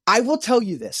 I will tell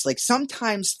you this, like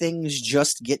sometimes things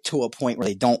just get to a point where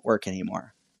they don't work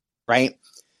anymore, right?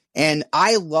 And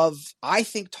I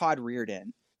think Todd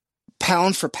Reirden,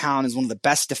 pound for pound, is one of the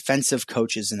best defensive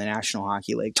coaches in the National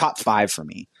Hockey League. Top 5 for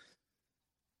me.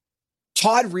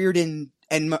 Todd Reirden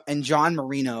and John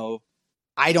Marino,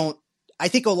 I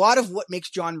think a lot of what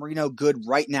makes John Marino good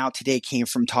right now today came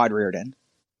from Todd Reirden.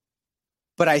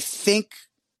 But I think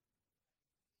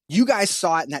you guys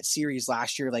saw it in that series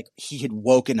last year, like he had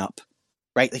woken up,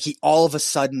 right? Like he all of a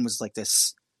sudden was like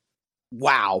this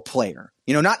wow player.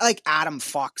 You know, not like Adam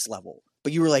Fox level,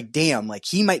 but you were like, damn, like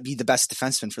he might be the best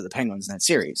defenseman for the Penguins in that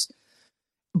series.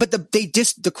 But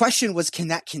the question was, can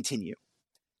that continue?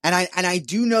 And I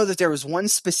do know that there was one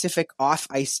specific off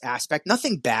ice aspect,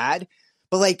 nothing bad,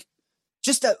 but like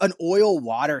just an oil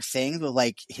water thing with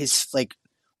like his dad.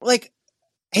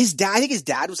 I think his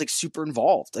dad was like super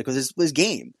involved, like with his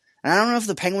game. And I don't know if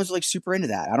the Penguins were like super into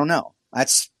that. I don't know. I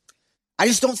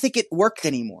just don't think it worked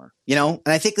anymore, you know?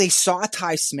 And I think they saw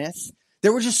Ty Smith.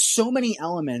 There were just so many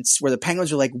elements where the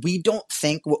Penguins were like, we don't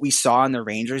think what we saw in the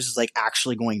Rangers is like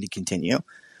actually going to continue.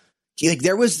 Like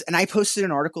there was, and I posted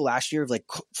an article last year of like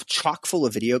chock full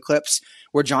of video clips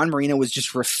where John Marino was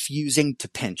just refusing to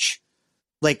pinch.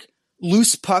 Like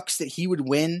loose pucks that he would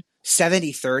win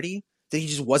 70-30 that he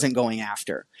just wasn't going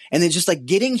after. And then just like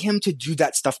getting him to do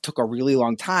that stuff took a really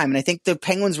long time. And I think the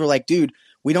Penguins were like, dude,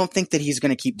 we don't think that he's going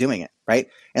to keep doing it. Right.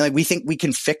 And like, we think we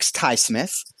can fix Ty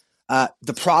Smith.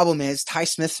 The problem is Ty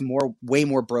Smith's way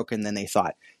more broken than they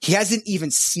thought. He hasn't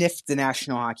even sniffed the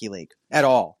National Hockey League at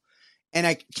all. And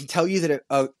I can tell you that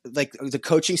like the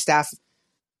coaching staff,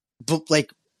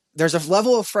 like there's a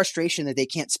level of frustration that they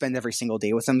can't spend every single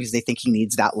day with him because they think he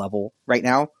needs that level right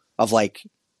now of like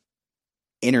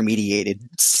intermediated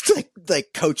like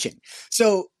coaching.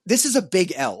 So this is a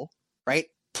big L, right?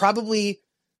 Probably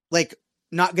like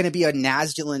not going to be a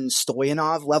Nazdulin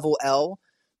Stoyanov level L,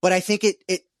 but I think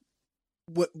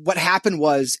what happened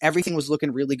was everything was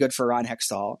looking really good for Ron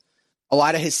Hextall. A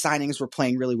lot of his signings were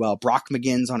playing really well. Brock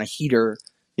McGinn's on a heater,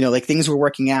 like things were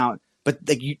working out. But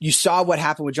like you saw what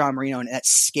happened with John Marino, and that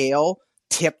scale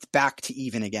tipped back to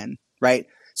even again, right?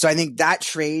 So I think that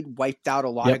trade wiped out a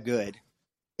lot of good.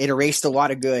 It erased a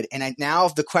lot of good. And now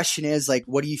the question is, like,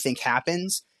 what do you think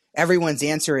happens? Everyone's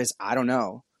answer is, I don't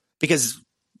know. Because,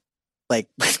 like,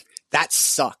 that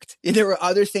sucked. And there were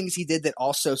other things he did that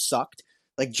also sucked.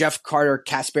 Like Jeff Carter,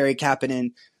 Kasperi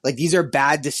Kapanen. Like, these are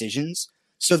bad decisions.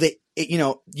 So that,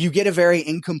 you get a very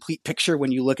incomplete picture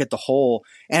when you look at the whole.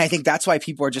 And I think that's why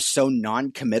people are just so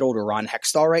non-committal to Ron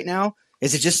Hextall right now.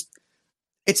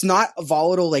 It's not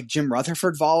volatile like Jim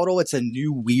Rutherford volatile. It's a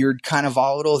new weird kind of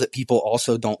volatile that people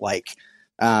also don't like.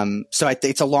 So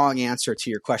it's a long answer to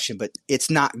your question, but it's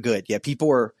not good. Yeah,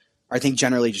 people are, I think,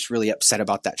 generally just really upset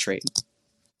about that trade.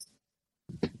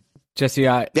 Jesse,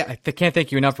 I can't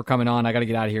thank you enough for coming on. I got to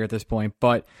get out of here at this point.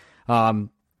 But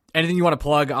anything you want to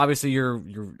plug? Obviously, you're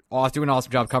doing an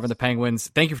awesome job covering the Penguins.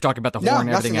 Thank you for talking about the horn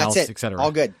and everything else, etc.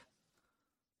 All good.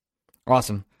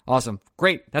 Awesome.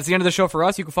 Great. That's the end of the show for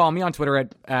us. You can follow me on Twitter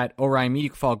at Orion Media. You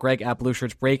can follow Greg at Blue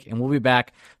Shirts Break, and we'll be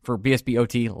back for BSB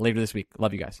OT later this week.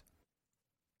 Love you guys.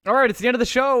 All right, it's the end of the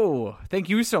show. Thank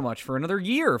you so much for another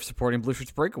year of supporting Blue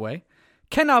Shirts Breakaway.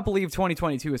 Cannot believe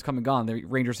 2022 has come and gone. The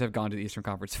Rangers have gone to the Eastern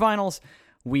Conference Finals.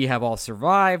 We have all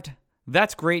survived.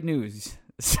 That's great news.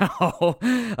 So,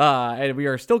 and we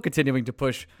are still continuing to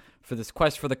push for this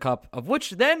quest for the cup, of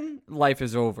which then life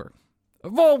is over.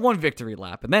 One victory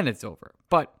lap, and then it's over.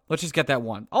 But let's just get that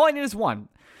one. All I need is one.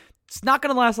 It's not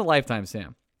going to last a lifetime,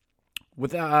 Sam.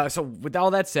 With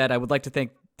all that said, I would like to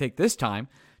take this time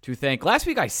to thank. Last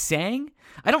week I sang.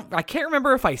 I can't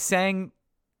remember if I sang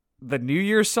the New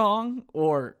Year's song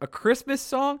or a Christmas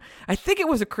song. I think it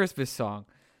was a Christmas song.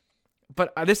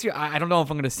 But this year, I don't know if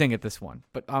I'm going to sing it this one.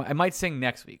 But I might sing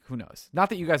next week. Who knows? Not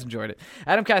that you guys enjoyed it.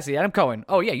 Adam Cassidy, Adam Cohen.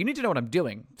 Oh, yeah, you need to know what I'm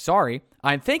doing. Sorry.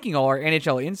 I'm thanking all our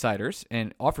NHL insiders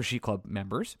and Offer Sheet Club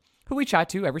members who we chat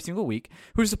to every single week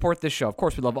who support this show. Of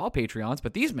course, we love all Patreons,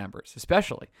 but these members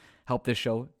especially help this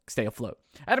show stay afloat.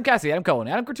 Adam Cassidy, Adam Cohen,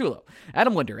 Adam Cortullo,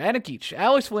 Adam Linder, Adam Keach,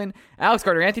 Alex Flynn, Alex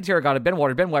Carter, Anthony Terragata, Ben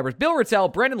Waters, Ben Weibers, Bill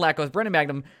Ritzel, Brendan Lackos, Brendan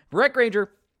Magnum, Brett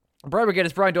Granger, Brian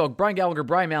McGinnis, Brian Dog, Brian Gallagher,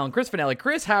 Brian Mallon, Chris Finelli,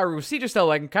 Chris Haru, CJ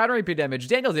Stellwagen, Connery P. Damage,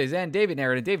 Daniel Zazan, David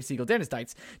Narrett, David Siegel, Dennis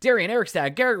Dietz, Darian, Eric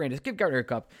Stagg, Garrett Randis, Skip Gardner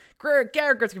Cup, Garrett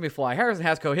Gert's gonna be fly, Harrison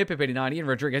Hasco, Hip Hip 89, Ian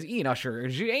Rodriguez, Ian Usher,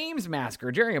 James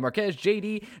Masker, Jerry Marquez,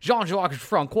 JD, Jean-Jacques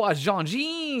Francois,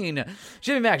 Jean-Jean,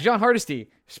 Jimmy Mack, John Hardesty,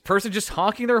 this person just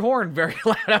honking their horn very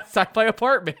loud outside my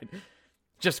apartment.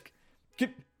 Just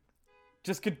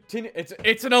continue.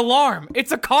 It's an alarm.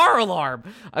 It's a car alarm.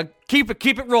 Keep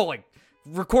it rolling.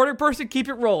 Recording person, keep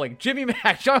it rolling. Jimmy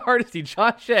Mack, John Hardesty,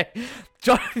 John Shea,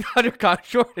 John Thundercock,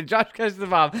 Jordan, Josh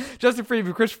Kestenbaum, Justin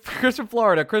Freeman, Chris from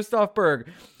Florida, Christoph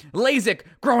Berg, Lasik,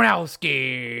 Gronowski,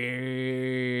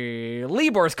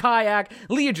 Libor's Kayak,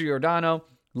 Lou Giordano,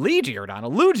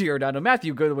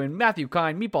 Matthew Goodwin, Matthew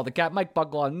Kine, Meatball the Cat, Mike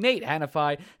Bucklaw, Nate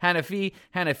Hanafi,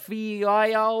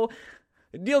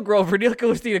 Neil Grover, Neil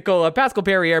Calustina Cola, Pascal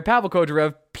Perrier, Pavel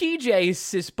Kodarev, PJ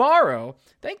Cisparo.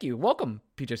 Thank you. Welcome,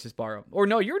 PJ Cisparo. Or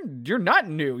no, you're not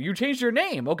new. You changed your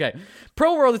name. Okay.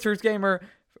 Pro World of Truth Gamer,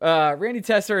 Randy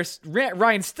Tesser,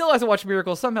 Ryan still hasn't watched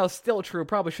Miracle. Somehow still true.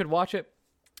 Probably should watch it.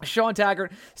 Sean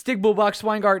Taggart, Stig Bullbach,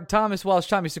 Swingart, Thomas Welsh,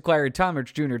 Tommy Seclary, Tom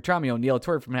Rich Jr., Tommy O'Neill,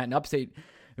 Tori from Manhattan, Upstate,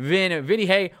 Vinny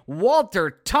Hay,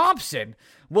 Walter Thompson,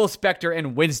 Will Spector,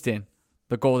 and Winston,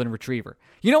 the Golden Retriever.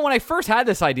 You know, when I first had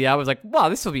this idea, I was like, wow,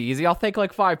 this will be easy. I'll thank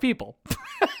like 5 people.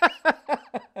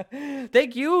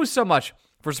 Thank you so much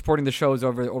for supporting the shows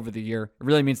over the year. It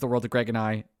really means the world to Greg and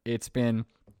I. It's been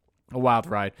a wild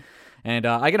ride. And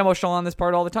I get emotional on this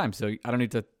part all the time, so I don't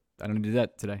need to do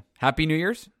that today. Happy New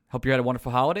Year's. Hope you had a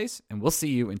wonderful holidays, and we'll see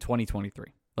you in 2023.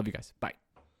 Love you guys. Bye.